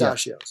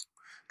pistachios. Yeah.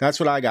 That's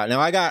what I got. Now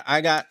I got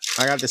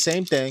the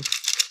same thing.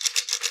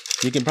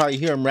 You can probably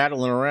hear them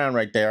rattling around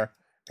right there.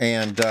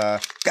 And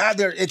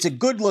it's a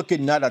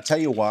good-looking nut. I'll tell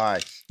you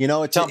why. You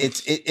know,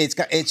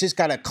 it's just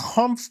got a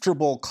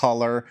comfortable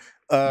color.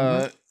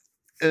 You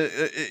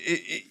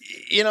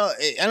know,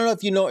 I don't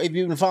know if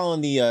you've been following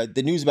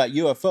the news about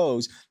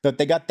UFOs, but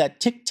they got that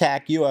Tic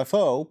Tac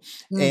UFO,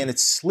 and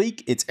it's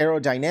sleek, it's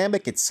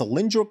aerodynamic, it's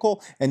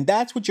cylindrical, and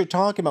that's what you're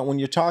talking about when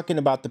you're talking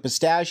about the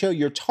pistachio.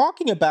 You're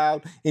talking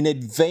about an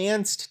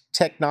advanced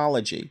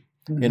technology.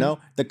 You know,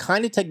 the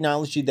kind of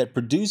technology that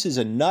produces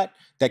a nut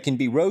that can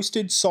be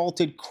roasted,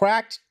 salted,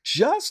 cracked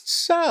just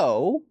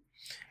so,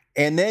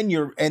 and then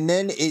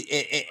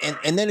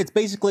it's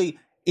basically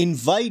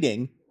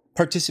inviting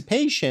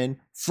participation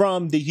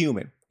from the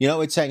human. You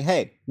know, it's saying,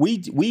 hey,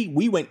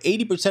 we went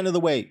 80% of the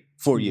way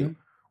for you.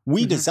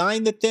 We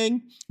designed the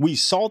thing, we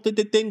salted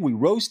the thing, we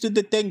roasted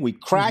the thing, we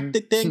cracked the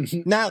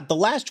thing. Now, the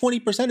last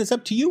 20% is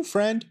up to you,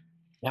 friend.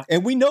 Yeah.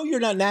 And we know you're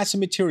not NASA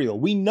material.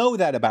 We know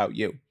that about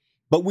you.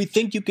 But we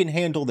think you can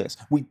handle this.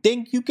 We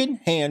think you can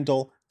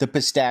handle the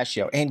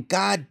pistachio. And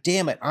God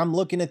damn it, I'm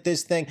looking at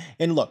this thing.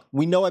 And look,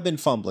 we know I've been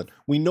fumbling.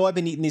 We know I've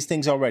been eating these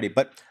things already.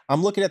 But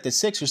I'm looking at the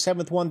 6th or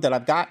 7th one that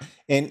I've got.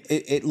 And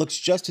it looks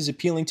just as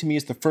appealing to me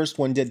as the first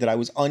one did that I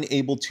was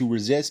unable to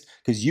resist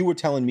because you were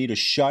telling me to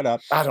shut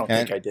up. I don't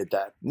think I did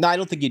that. No, I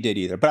don't think you did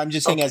either. But I'm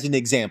just saying as an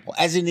example.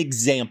 As an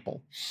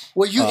example.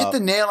 Well, you hit the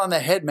nail on the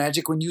head,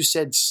 Magic, when you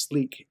said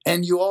sleek.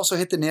 And you also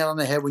hit the nail on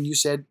the head when you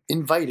said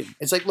inviting.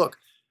 It's like, look,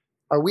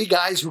 are we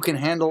guys who can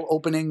handle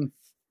opening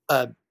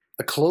a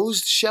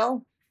closed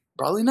shell?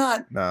 Probably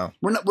not. No.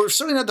 We're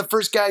certainly not the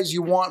first guys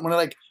you want when they're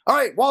like, all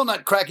right,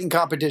 walnut cracking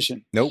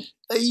competition. Nope.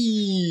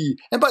 Ay.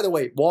 And by the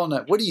way,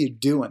 walnut, what are you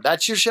doing?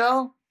 That's your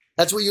shell?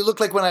 That's what you look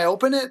like when I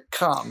open it?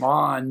 Come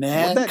on,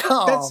 man.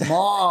 Come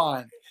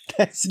on.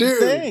 That's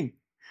Dude. the thing.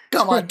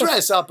 Come on,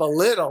 dress up a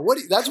little.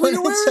 That's what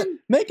you're wearing?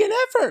 Make an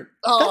effort.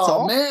 That's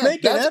all. Man.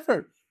 Make an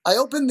effort. I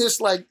opened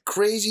this like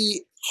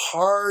crazy,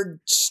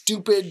 hard,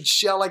 stupid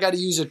shell I got to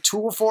use a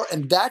tool for,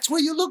 and that's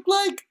what you look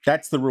like?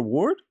 That's the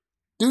reward?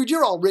 Dude,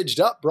 you're all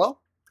ridged up, bro.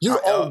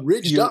 You're all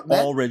ridged up, man.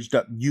 You're all ridged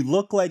up. You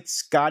look like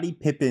Scottie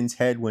Pippen's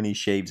head when he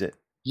shaves it.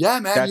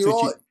 Yeah, man.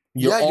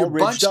 You're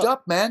bunched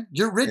up, man.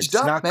 You're ridged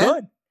up, man. It's not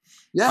good.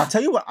 Yeah. I'll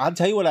tell you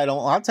what I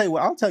don't. I'll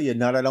tell you a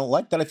nut I don't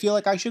like that I feel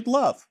like I should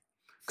love.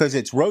 Because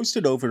it's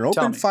roasted over an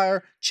open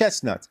fire,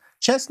 chestnuts.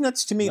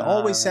 Chestnuts to me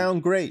always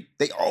sound great.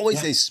 They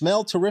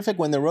smell terrific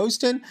when they're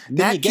roasting.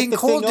 Nat King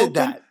Cole did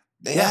that.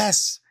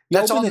 Yes.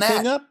 That's all the Nat.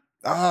 thing up.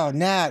 Oh,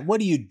 Nat, what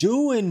are you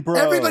doing, bro?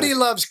 Everybody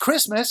loves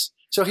Christmas.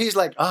 So he's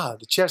like,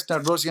 the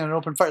chestnut roasting on an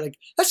open fire. Like,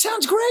 that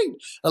sounds great.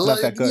 A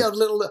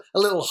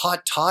little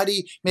hot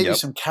toddy, maybe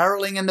some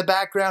caroling in the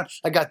background.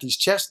 I got these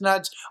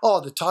chestnuts.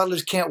 Oh, the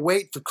toddlers can't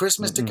wait for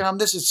Christmas to come.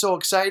 This is so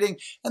exciting.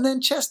 And then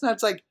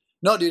chestnuts like,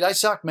 no, dude, I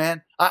suck,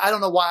 man. I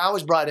don't know why I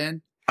was brought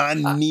in.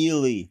 I'm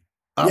mealy.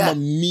 I'm a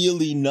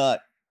mealy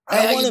nut.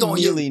 I want a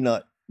mealy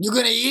nut. You're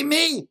going to eat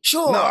me?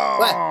 Sure. No,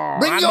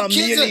 I'm a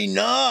mealy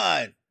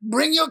nut.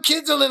 Bring your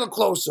kids a little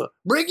closer.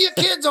 Bring your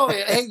kids over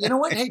here. Hey, you know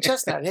what? Hey,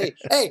 Chestnut. Hey.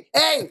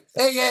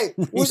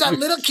 Who's that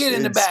little kid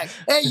in the back?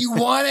 Hey, you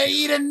want to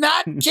eat a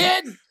nut,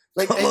 kid?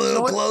 Like, Come a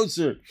little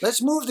closer.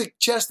 Let's move the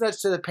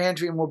chestnuts to the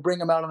pantry and we'll bring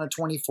them out on the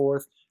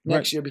 24th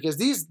next year because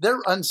they're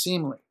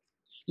unseemly.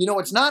 You know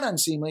what's not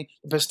unseemly?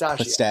 The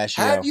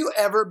pistachio. Have you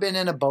ever been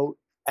in a boat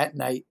at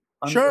night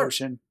on the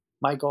ocean,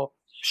 Michael?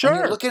 Sure. And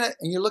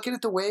you're looking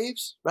at the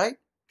waves, right?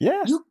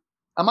 Yeah.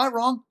 Am I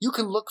wrong? You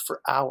can look for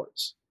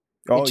hours.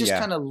 It just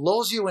kind of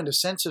lulls you into a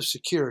sense of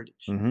security.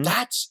 Mm-hmm.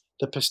 That's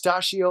the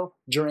pistachio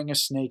during a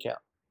snakeout.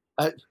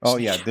 That's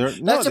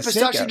a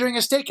pistachio during a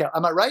stakeout.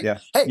 Am I right? Yeah,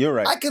 hey, you're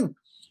right.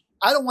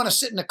 I don't want to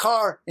sit in a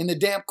car in the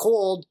damp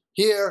cold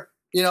here,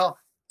 in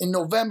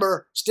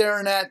November,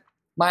 staring at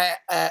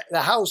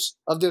the house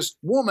of this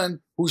woman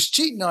who's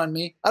cheating on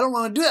me. I don't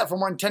want to do that for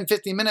more than 10,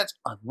 15 minutes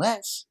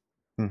unless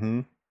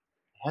I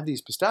have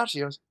these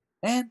pistachios.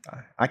 Man,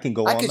 I can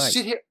go I all could night.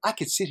 sit here. I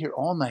could sit here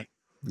all night.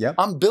 Yep.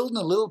 I'm building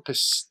a little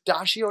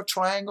pistachio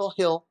triangle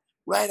hill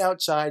right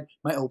outside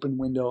my open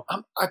window.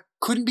 I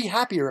couldn't be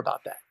happier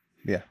about that.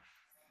 Yeah.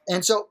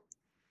 And so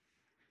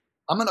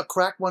I'm going to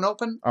crack one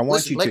open. I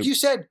want you to. Like you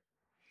said,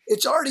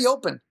 it's already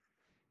open.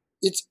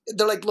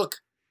 They're like, look,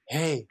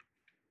 hey,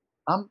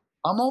 I'm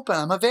open.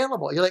 I'm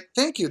available. You're like,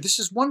 thank you. This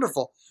is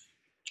wonderful.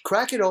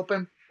 Crack it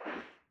open.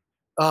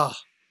 Ah,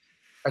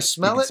 I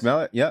smell it.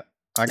 Smell it? Yep.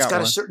 I got It's got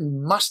one. a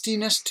certain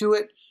mustiness to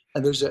it,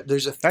 and there's a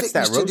That's thickness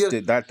that to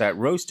roasted. That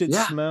roasted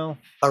Yeah. smell.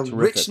 a Terrific.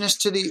 richness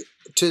to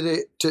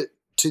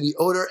the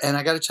odor. And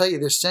I got to tell you,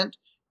 this scent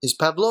is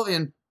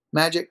Pavlovian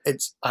magic.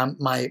 It's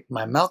my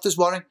mouth is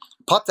watering.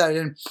 Pop that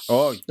in.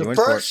 Oh, you The went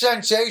for first it.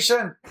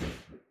 sensation.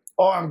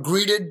 Oh, I'm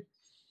greeted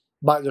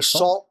by the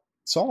salt.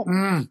 Salt.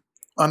 I'm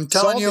telling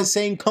Salt you, is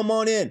saying, "Come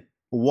on in. And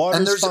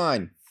Water's there's a-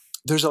 fine."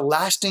 there's a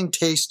lasting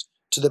taste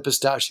to the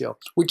pistachio,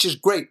 which is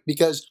great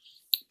because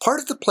part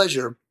of the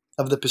pleasure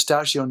of the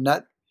pistachio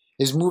nut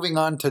is moving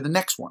on to the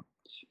next one.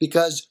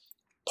 Because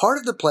part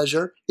of the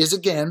pleasure is,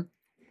 again,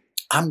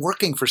 I'm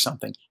working for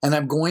something and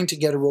I'm going to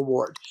get a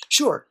reward.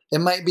 Sure, it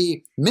might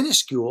be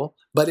minuscule,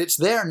 but it's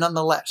there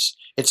nonetheless.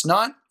 It's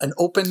not an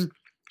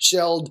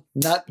open-shelled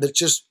nut that's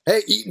just,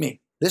 hey, eat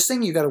me. This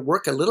thing you got to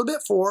work a little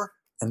bit for,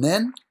 and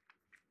then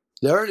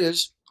there it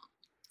is,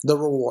 the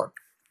reward.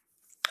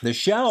 The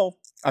shell,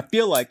 I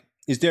feel like,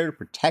 is there to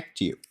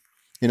protect you.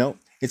 You know,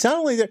 it's not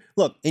only there.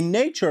 Look, in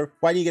nature,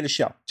 why do you get a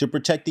shell? To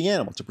protect the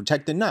animal, to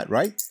protect the nut,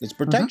 right? It's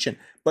protection.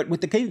 But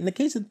in the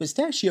case of the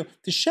pistachio,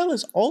 the shell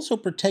is also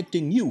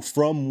protecting you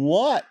from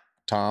what,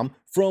 Tom?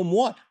 From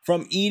what?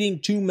 From eating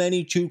too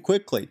many too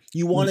quickly.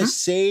 You want to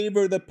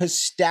savor the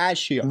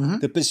pistachio.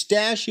 The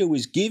pistachio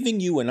is giving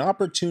you an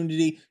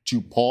opportunity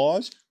to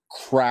pause,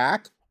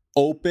 crack,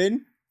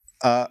 open.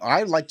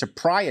 I like to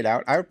pry it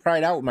out. I would pry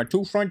it out with my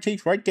two front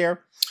teeth right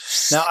there.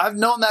 Now, I've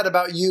known that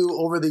about you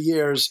over the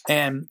years,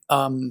 and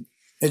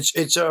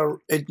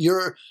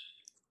you're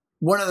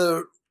one of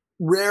the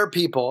rare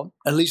people,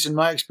 at least in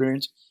my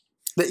experience,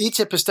 that eats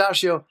a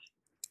pistachio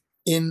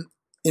in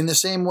the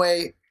same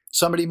way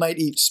somebody might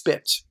eat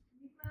spits,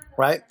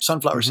 right?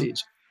 Sunflower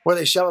seeds, where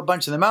they shove a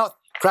bunch in the mouth,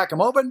 crack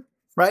them open,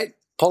 right?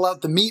 Pull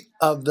out the meat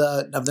of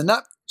the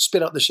nut,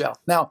 spit out the shell.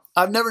 Now,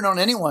 I've never known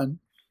anyone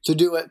to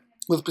do it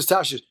with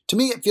pistachios. To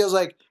me, it feels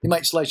like you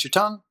might slice your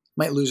tongue,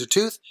 might lose a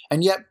tooth,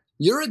 and yet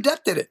you're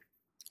adept at it.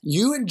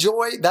 You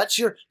enjoy,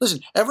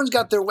 listen, everyone's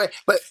got their way,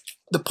 but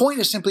the point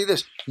is simply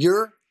this: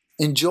 you're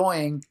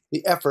enjoying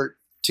the effort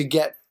to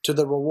get to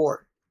the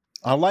reward.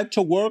 I like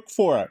to work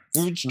for it.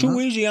 If it's too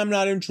easy, I'm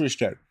not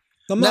interested.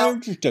 I'm not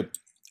interested.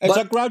 It's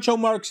like Groucho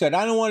Marx said,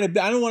 I don't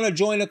want to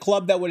join a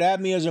club that would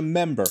have me as a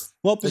member.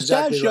 Well,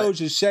 Pistachios Exactly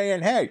right. is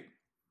saying, hey,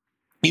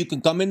 you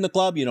can come in the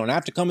club. You don't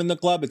have to come in the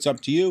club. It's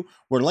up to you.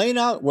 We're laying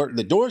out,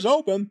 the door's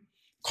open.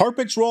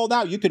 Carpet's rolled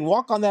out. You can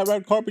walk on that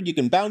red carpet. You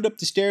can bound up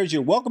the stairs.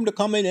 You're welcome to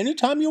come in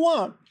anytime you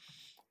want.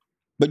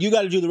 But you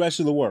got to do the rest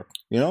of the work,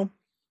 you know?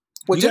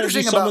 What's you got to do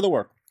interesting some about of the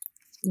work.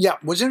 Yeah,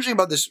 what's interesting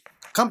about this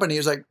company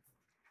is like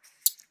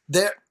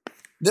they're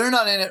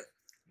not in it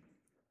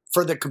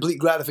for the complete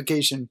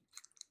gratification.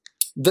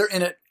 They're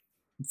in it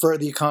for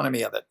the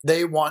economy of it.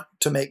 They want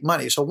to make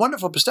money. So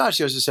Wonderful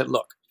Pistachios has said,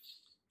 look,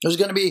 there's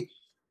going to be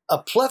a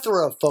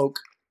plethora of folk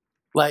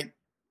like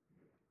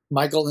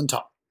Michael and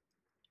Tom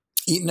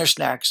eating their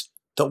snacks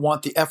that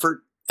want the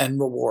effort and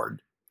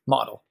reward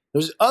model.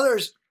 There's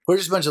others who are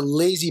just a bunch of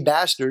lazy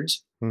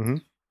bastards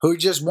who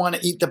just want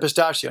to eat the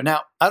pistachio.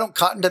 Now, I don't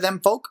cotton to them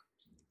folk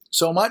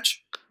so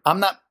much. I'm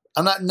not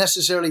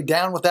necessarily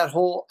down with that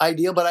whole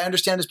idea, but I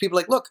understand there's people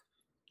like, look,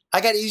 I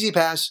got Easy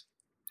Pass,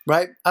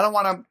 right? I don't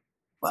want to.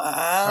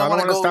 I don't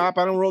want to stop.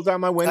 I don't roll down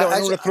my window. I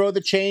don't want to throw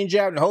the change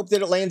out and hope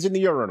that it lands in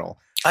the urinal.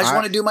 I just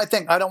want to do my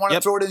thing. I don't want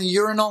to throw it in the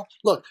urinal.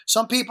 Look,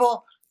 some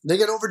people, they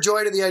get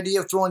overjoyed at the idea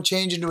of throwing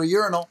change into a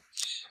urinal,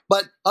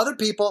 but other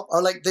people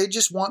are like, they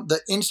just want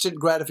the instant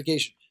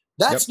gratification.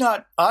 That's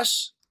not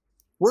us.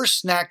 We're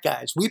snack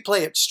guys. We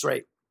play it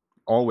straight.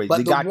 Always. But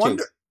You got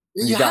to.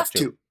 You have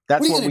to.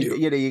 That's what what we do.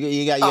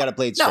 You got to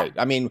play it straight.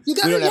 I mean, we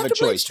don't have a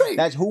choice.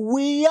 That's who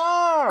we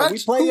are. We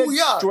play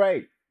it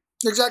straight.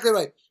 Exactly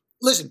right.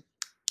 Listen,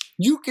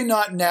 you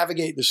cannot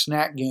navigate the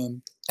snack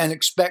game and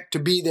expect to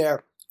be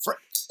there for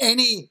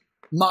any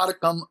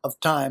modicum of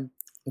time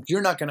if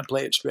you're not going to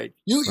play it straight.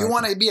 You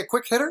want to be a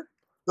quick hitter?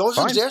 Those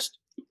exist.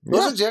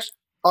 Those exist.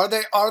 Are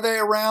they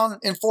around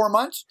in 4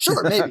 months?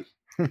 Sure, maybe.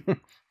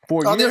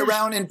 4 years? Are they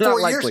around in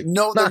 4 years?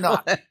 No, they're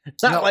not.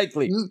 Not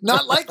likely.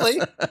 Not likely.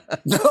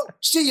 No.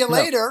 See you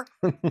later.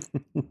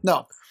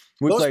 No.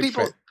 Those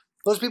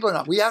people are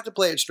not. We have to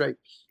play it straight.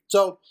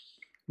 So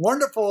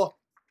Wonderful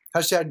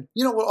has said,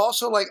 we'll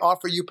also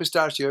offer you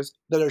pistachios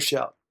that are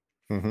shelled.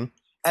 And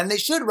they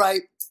should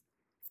write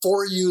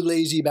 "for you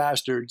lazy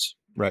bastards"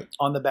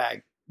 on the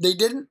bag. They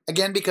didn't,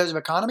 again, because of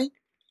economy,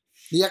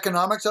 the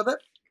economics of it.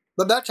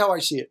 But that's how I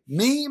see it.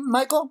 Me,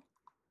 Michael,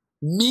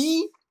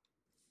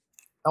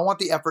 I want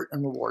the effort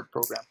and reward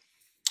program.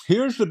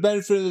 Here's the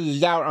benefit of the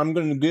doubt I'm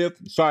going to give.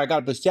 Sorry, I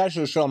got a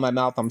pistachio shell in my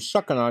mouth. I'm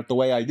sucking on it the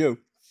way I do.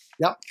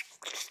 Yep.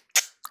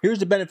 Here's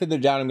the benefit of the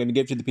doubt I'm going to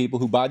give to the people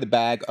who buy the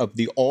bag of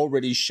the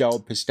already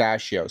shelled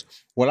pistachios.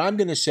 What I'm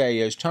going to say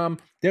is, Tom,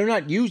 they're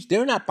not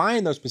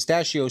buying those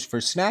pistachios for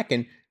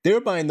snacking. They're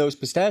buying those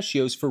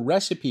pistachios for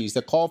recipes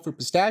that call for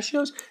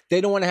pistachios.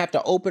 They don't want to have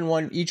to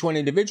open each one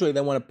individually.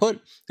 They want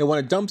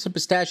to dump some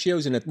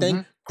pistachios in a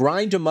thing,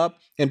 grind them up,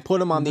 and put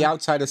them on the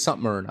outside of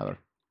something or another.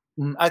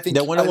 I think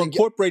they want to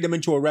incorporate them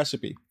into a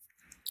recipe.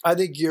 I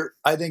think your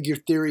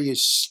theory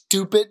is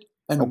stupid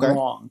and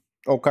wrong.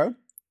 Okay.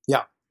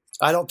 Yeah.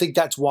 I don't think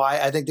that's why.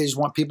 I think they just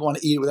want people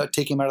to eat it without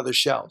taking them out of their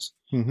shells.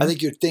 I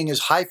think your thing is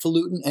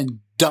highfalutin and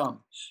dumb.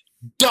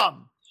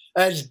 Dumb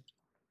as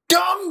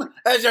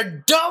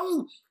a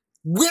dumb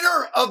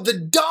winner of the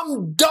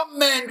dumb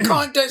man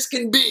contest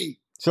can be.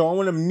 So I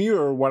want to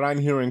mirror what I'm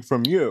hearing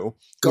from you,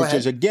 which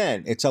is,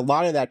 again, it's a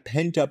lot of that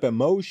pent up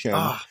emotion.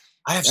 I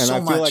have and so I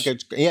feel much.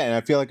 and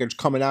I feel like it's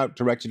coming out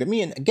directed at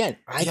me. And again,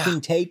 I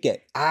can take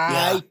it.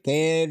 I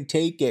can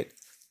take it.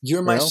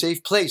 You're my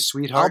safe place,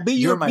 sweetheart. I'll be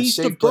You're your my beast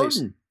safe of place.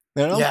 burden.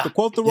 You know, to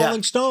quote the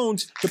Rolling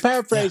Stones, to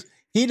paraphrase,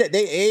 they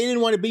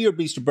didn't want to be your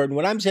beast of burden.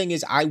 What I'm saying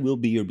is, I will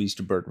be your beast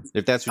of burden,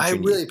 if that's what you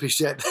need. I really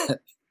appreciate that.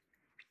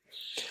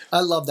 I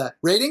love that.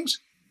 Ratings?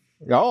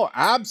 Oh,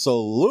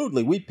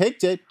 absolutely. We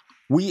picked it.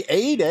 We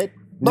ate it.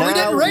 But we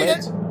didn't rate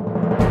it.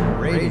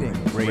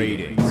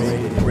 Ratings.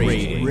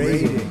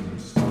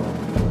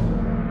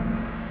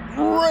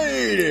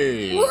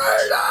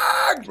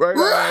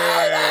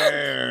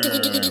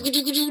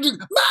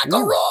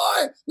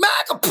 McElroy!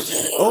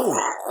 Oh,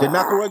 did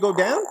McElroy go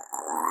down?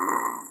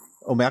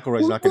 Oh,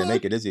 McElroy's not going to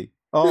make it, is he?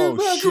 Oh,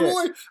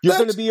 shit. You're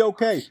going to be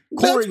okay.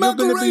 Corey, you're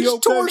going to be okay.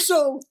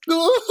 Torso.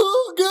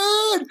 Oh,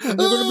 God. You're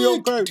going to be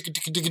okay.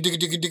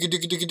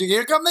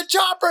 Here come the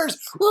choppers.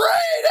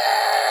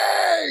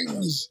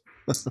 Ratings!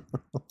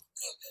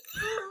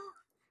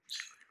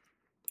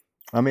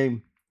 I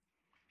mean,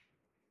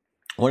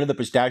 one of the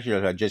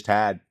pistachios I just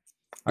had,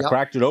 I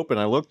cracked it open.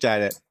 I looked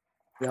at it.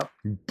 Yep.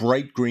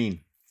 Bright green.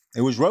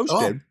 It was roasted.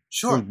 Oh,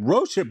 sure. It was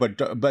roasted,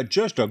 but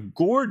just a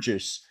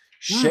gorgeous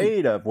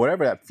shade of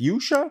whatever that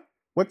fuchsia.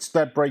 What's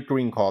that bright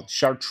green called?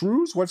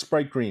 Chartreuse? What's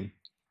bright green?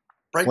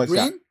 What's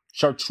green? That?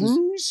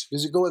 Chartreuse?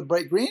 Does it go with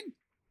bright green?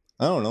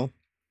 I don't know.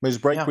 It's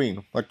bright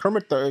green, like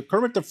Kermit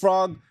the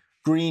Frog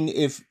green.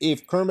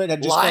 If Kermit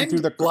had just gone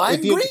through the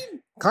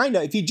green,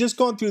 if he'd just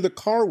gone through the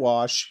car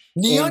wash,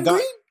 neon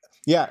green.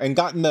 Yeah, and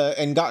gotten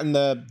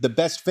the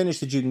best finish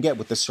that you can get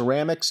with the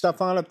ceramic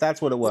stuff on it.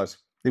 That's what it was.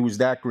 It was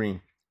that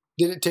green.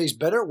 Did it taste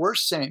better,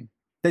 worse, same?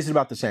 Tasted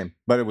about the same,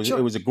 but it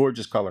was a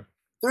gorgeous color.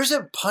 There's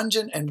a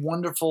pungent and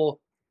wonderful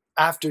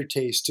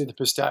aftertaste to the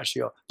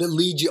pistachio that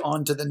leads you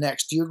on to the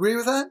next. Do you agree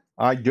with that?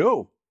 I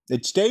do.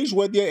 It stays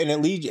with you and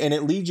it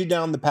leads you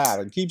down the path.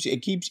 It keeps you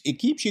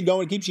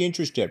going. It keeps you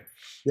interested.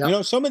 Yeah. You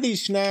know, some of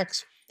these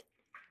snacks,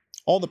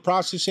 all the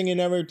processing and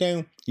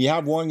everything, you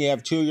have one, you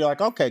have two, you're like,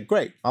 okay,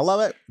 great, I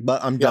love it,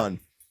 but I'm done.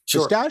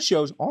 Sure.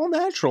 Pistachios, all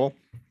natural,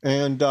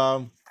 and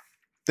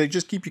they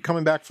just keep you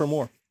coming back for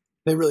more.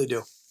 They really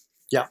do.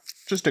 Yeah.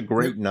 Just a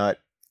great nut.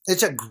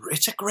 It's a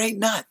great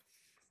nut.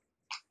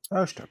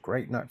 Just a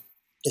great nut.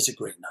 It's a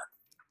great nut.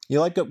 You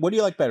like it? What do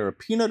you like better, a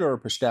peanut or a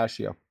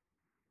pistachio? Are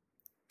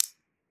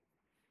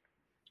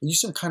you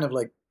some kind of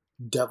like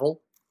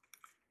devil?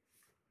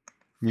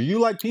 You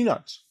like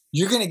peanuts.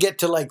 You're going to get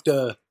to like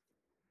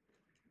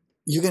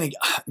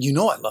you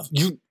know I love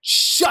you.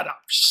 Shut up.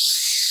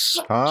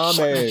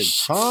 Tommy,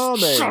 Shut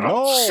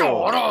no.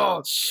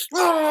 up. Shut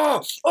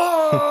up.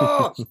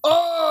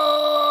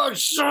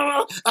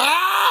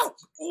 Ah!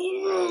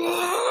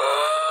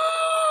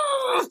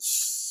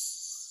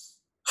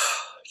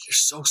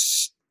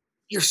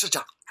 You're such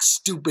a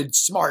stupid,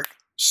 smart,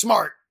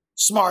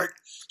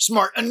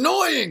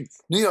 annoying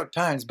New York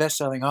Times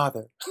bestselling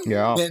author.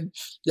 Yeah. And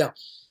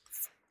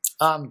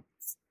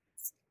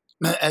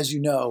as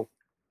you know,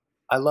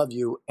 I love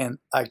you and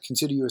I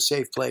consider you a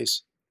safe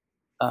place,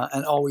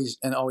 and always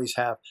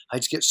have. I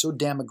just get so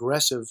damn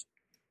aggressive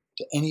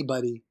to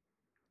anybody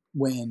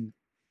when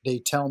they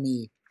tell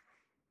me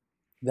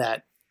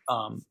that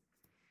I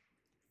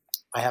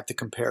have to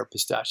compare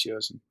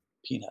pistachios and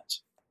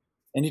peanuts.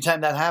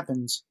 Anytime that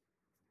happens,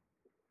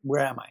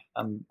 where am I?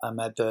 I'm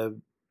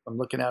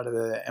looking out of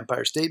the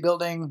Empire State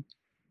Building.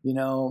 You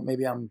know,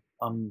 maybe I'm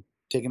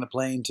taking a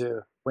plane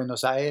to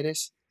Buenos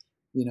Aires.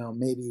 You know,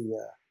 maybe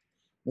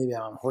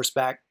I'm on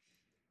horseback.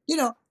 You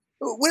know,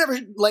 whatever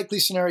likely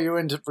scenario you're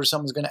in for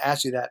someone's going to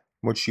ask you that.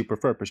 Which you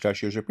prefer,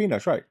 pistachios or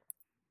peanuts, right?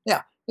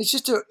 Yeah, it's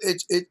just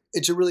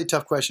it's a really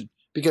tough question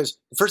because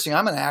the first thing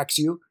I'm going to ask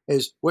you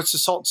is what's the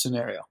salt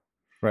scenario?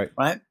 Right.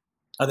 Right?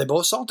 Are they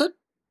both salted?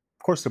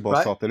 Of course they're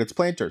both salted. It's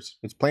Planters.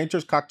 It's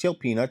Planters cocktail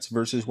peanuts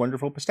versus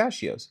Wonderful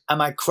pistachios. Am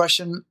I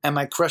crushing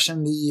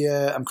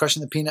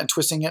the peanut,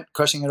 twisting it,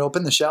 crushing it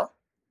open, the shell?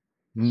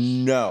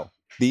 No.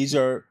 These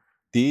are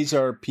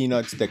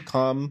peanuts that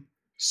come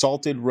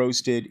salted,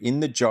 roasted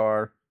in the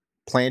jar.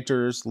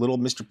 Planters, little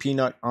Mr.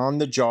 Peanut on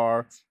the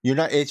jar. You're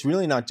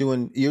doing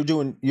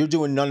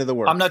none of the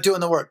work. I'm not doing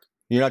the work.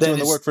 You're not doing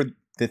the work for the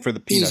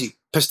peanuts. Easy.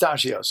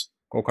 Pistachios.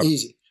 Okay.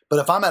 Easy. But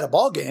if I'm at a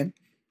ball game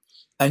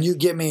and you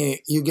give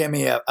me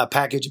a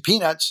package of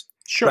peanuts,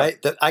 Sure.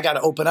 right? That I got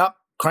to open up,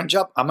 crunch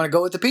up. I'm going to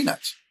go with the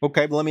peanuts.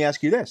 Okay, but let me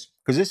ask you this,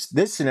 because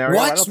this scenario,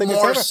 I don't What's think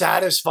more it's ever.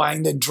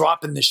 satisfying than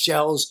dropping the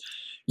shells?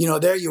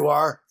 There you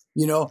are,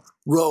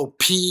 row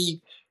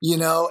P,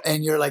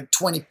 and you're like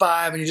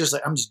 25 and you're just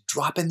like, I'm just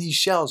dropping these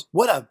shells.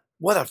 What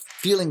a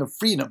feeling of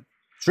freedom.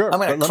 Sure. I'm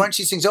going to crunch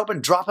these things open,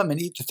 drop them and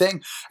eat the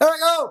thing. There we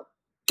go.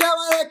 Come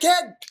on there,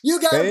 kid.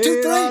 You got them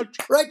 2, 3.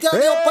 Right down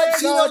the old pipe.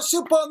 See no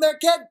soup on there,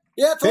 kid.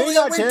 Yeah, throw the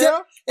old wing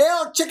tip.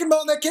 Yeah, old chicken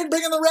bone there, kid.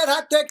 Bring in the red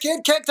hot there,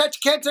 kid. Can't touch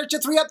you.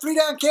 3 up, 3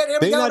 down, kid. Here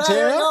we go.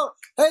 Here we go.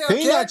 Hey,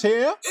 Peanuts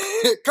kid.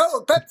 here.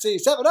 Coke, Pepsi,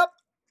 7 Up.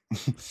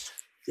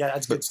 Yeah,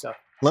 that's good stuff.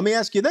 Let me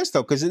ask you this,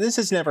 though, because this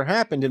has never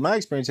happened in my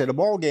experience at a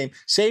ball game.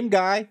 Same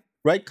guy,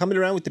 right, coming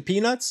around with the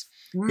peanuts.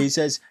 He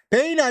says,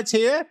 peanuts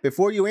here.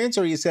 Before you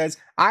answer, he says,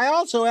 I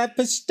also have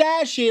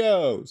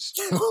pistachios.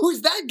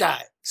 Who's that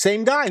guy?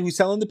 Same guy who's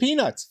selling the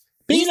peanuts.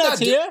 Peanuts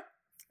here.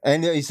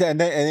 And he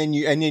said, and then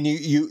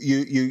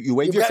you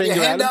wave your finger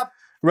hand at him. up.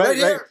 Right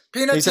here.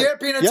 Peanuts said, here.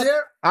 Peanuts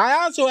here. I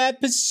also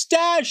have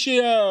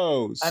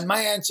pistachios. And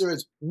my answer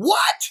is,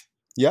 what?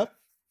 Yep.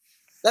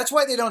 That's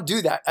why they don't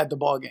do that at the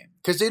ball game,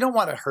 because they don't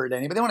want to hurt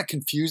anybody. They want to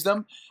confuse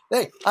them.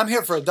 Hey, I'm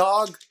here for a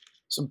dog,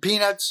 some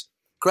peanuts,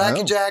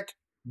 Cracker Jack,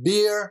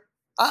 beer.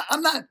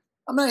 I'm not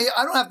here.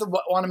 I don't have to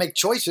want to make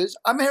choices.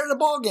 I'm here at a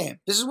ball game.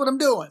 This is what I'm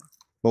doing.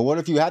 But what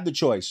if you had the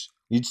choice?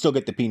 You'd still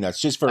get the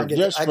peanuts I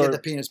get the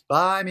peanuts.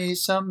 Buy me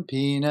some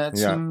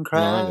peanuts and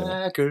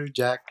Cracker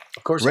Jack.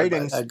 Of course,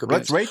 ratings.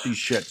 Let's rate these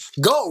shits.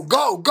 Go.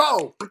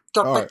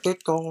 Right.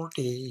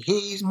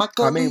 He's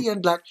Michael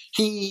Black.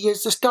 He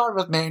is the star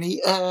of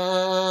many.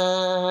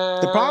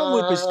 The problem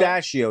with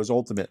pistachios,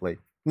 ultimately,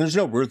 there's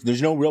no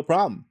real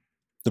problem.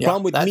 The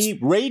problem with me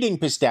rating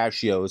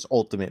pistachios,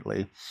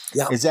 ultimately,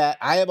 is that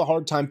I have a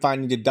hard time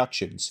finding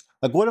deductions.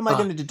 Like, what am I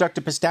going to deduct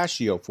a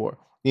pistachio for?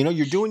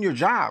 You're doing your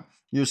job.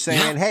 You're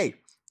saying, hey,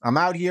 I'm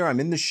out here.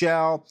 I'm in the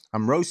shell.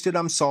 I'm roasted.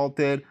 I'm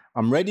salted.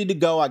 I'm ready to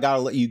go.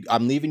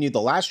 I'm leaving you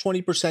the last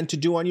 20% to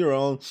do on your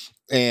own.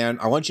 And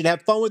I want you to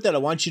have fun with it. I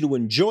want you to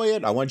enjoy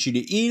it. I want you to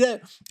eat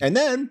it. And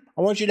then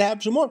I want you to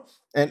have some more.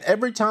 And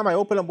every time I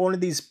open up one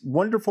of these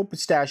wonderful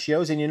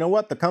pistachios, and you know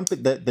what?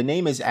 The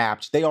name is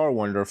apt. They are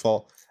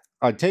wonderful.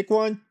 I take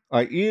one.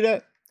 I eat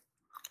it.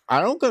 I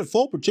don't get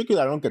full,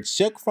 particularly. I don't get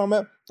sick from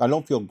it. I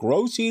don't feel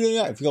gross eating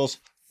it. It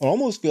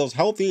almost feels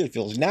healthy. It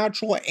feels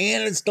natural,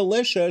 and it's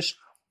delicious.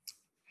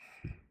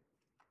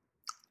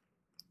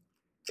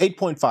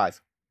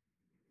 8.5.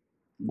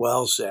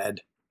 Well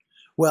said.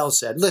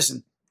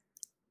 Listen,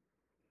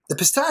 the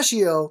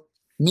pistachio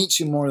meets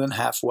you more than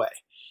halfway.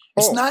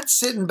 It's not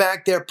sitting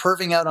back there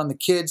perving out on the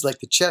kids like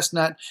the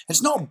chestnut.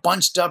 It's no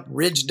bunched up,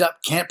 ridged up,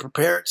 can't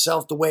prepare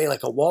itself the way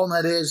like a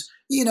walnut is.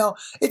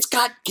 It's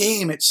got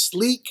game. It's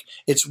sleek.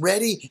 It's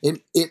ready.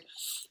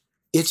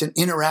 It's an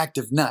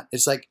interactive nut.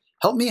 It's like,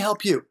 help me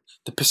help you.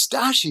 The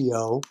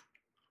pistachio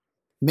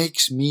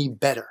makes me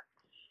better.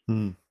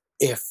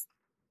 If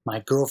my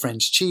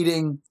girlfriend's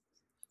cheating,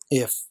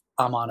 if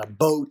I'm on a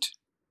boat,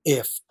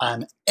 if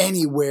I'm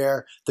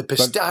anywhere, the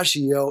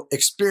pistachio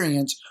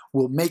experience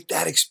will make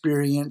that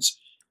experience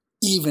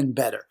even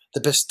better.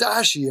 The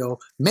pistachio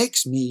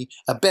makes me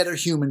a better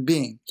human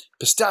being.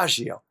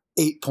 Pistachio,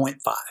 8.5.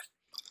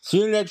 See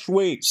you next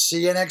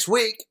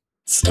week.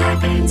 Star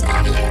Bands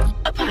Audio,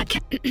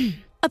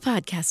 a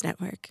podcast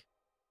network.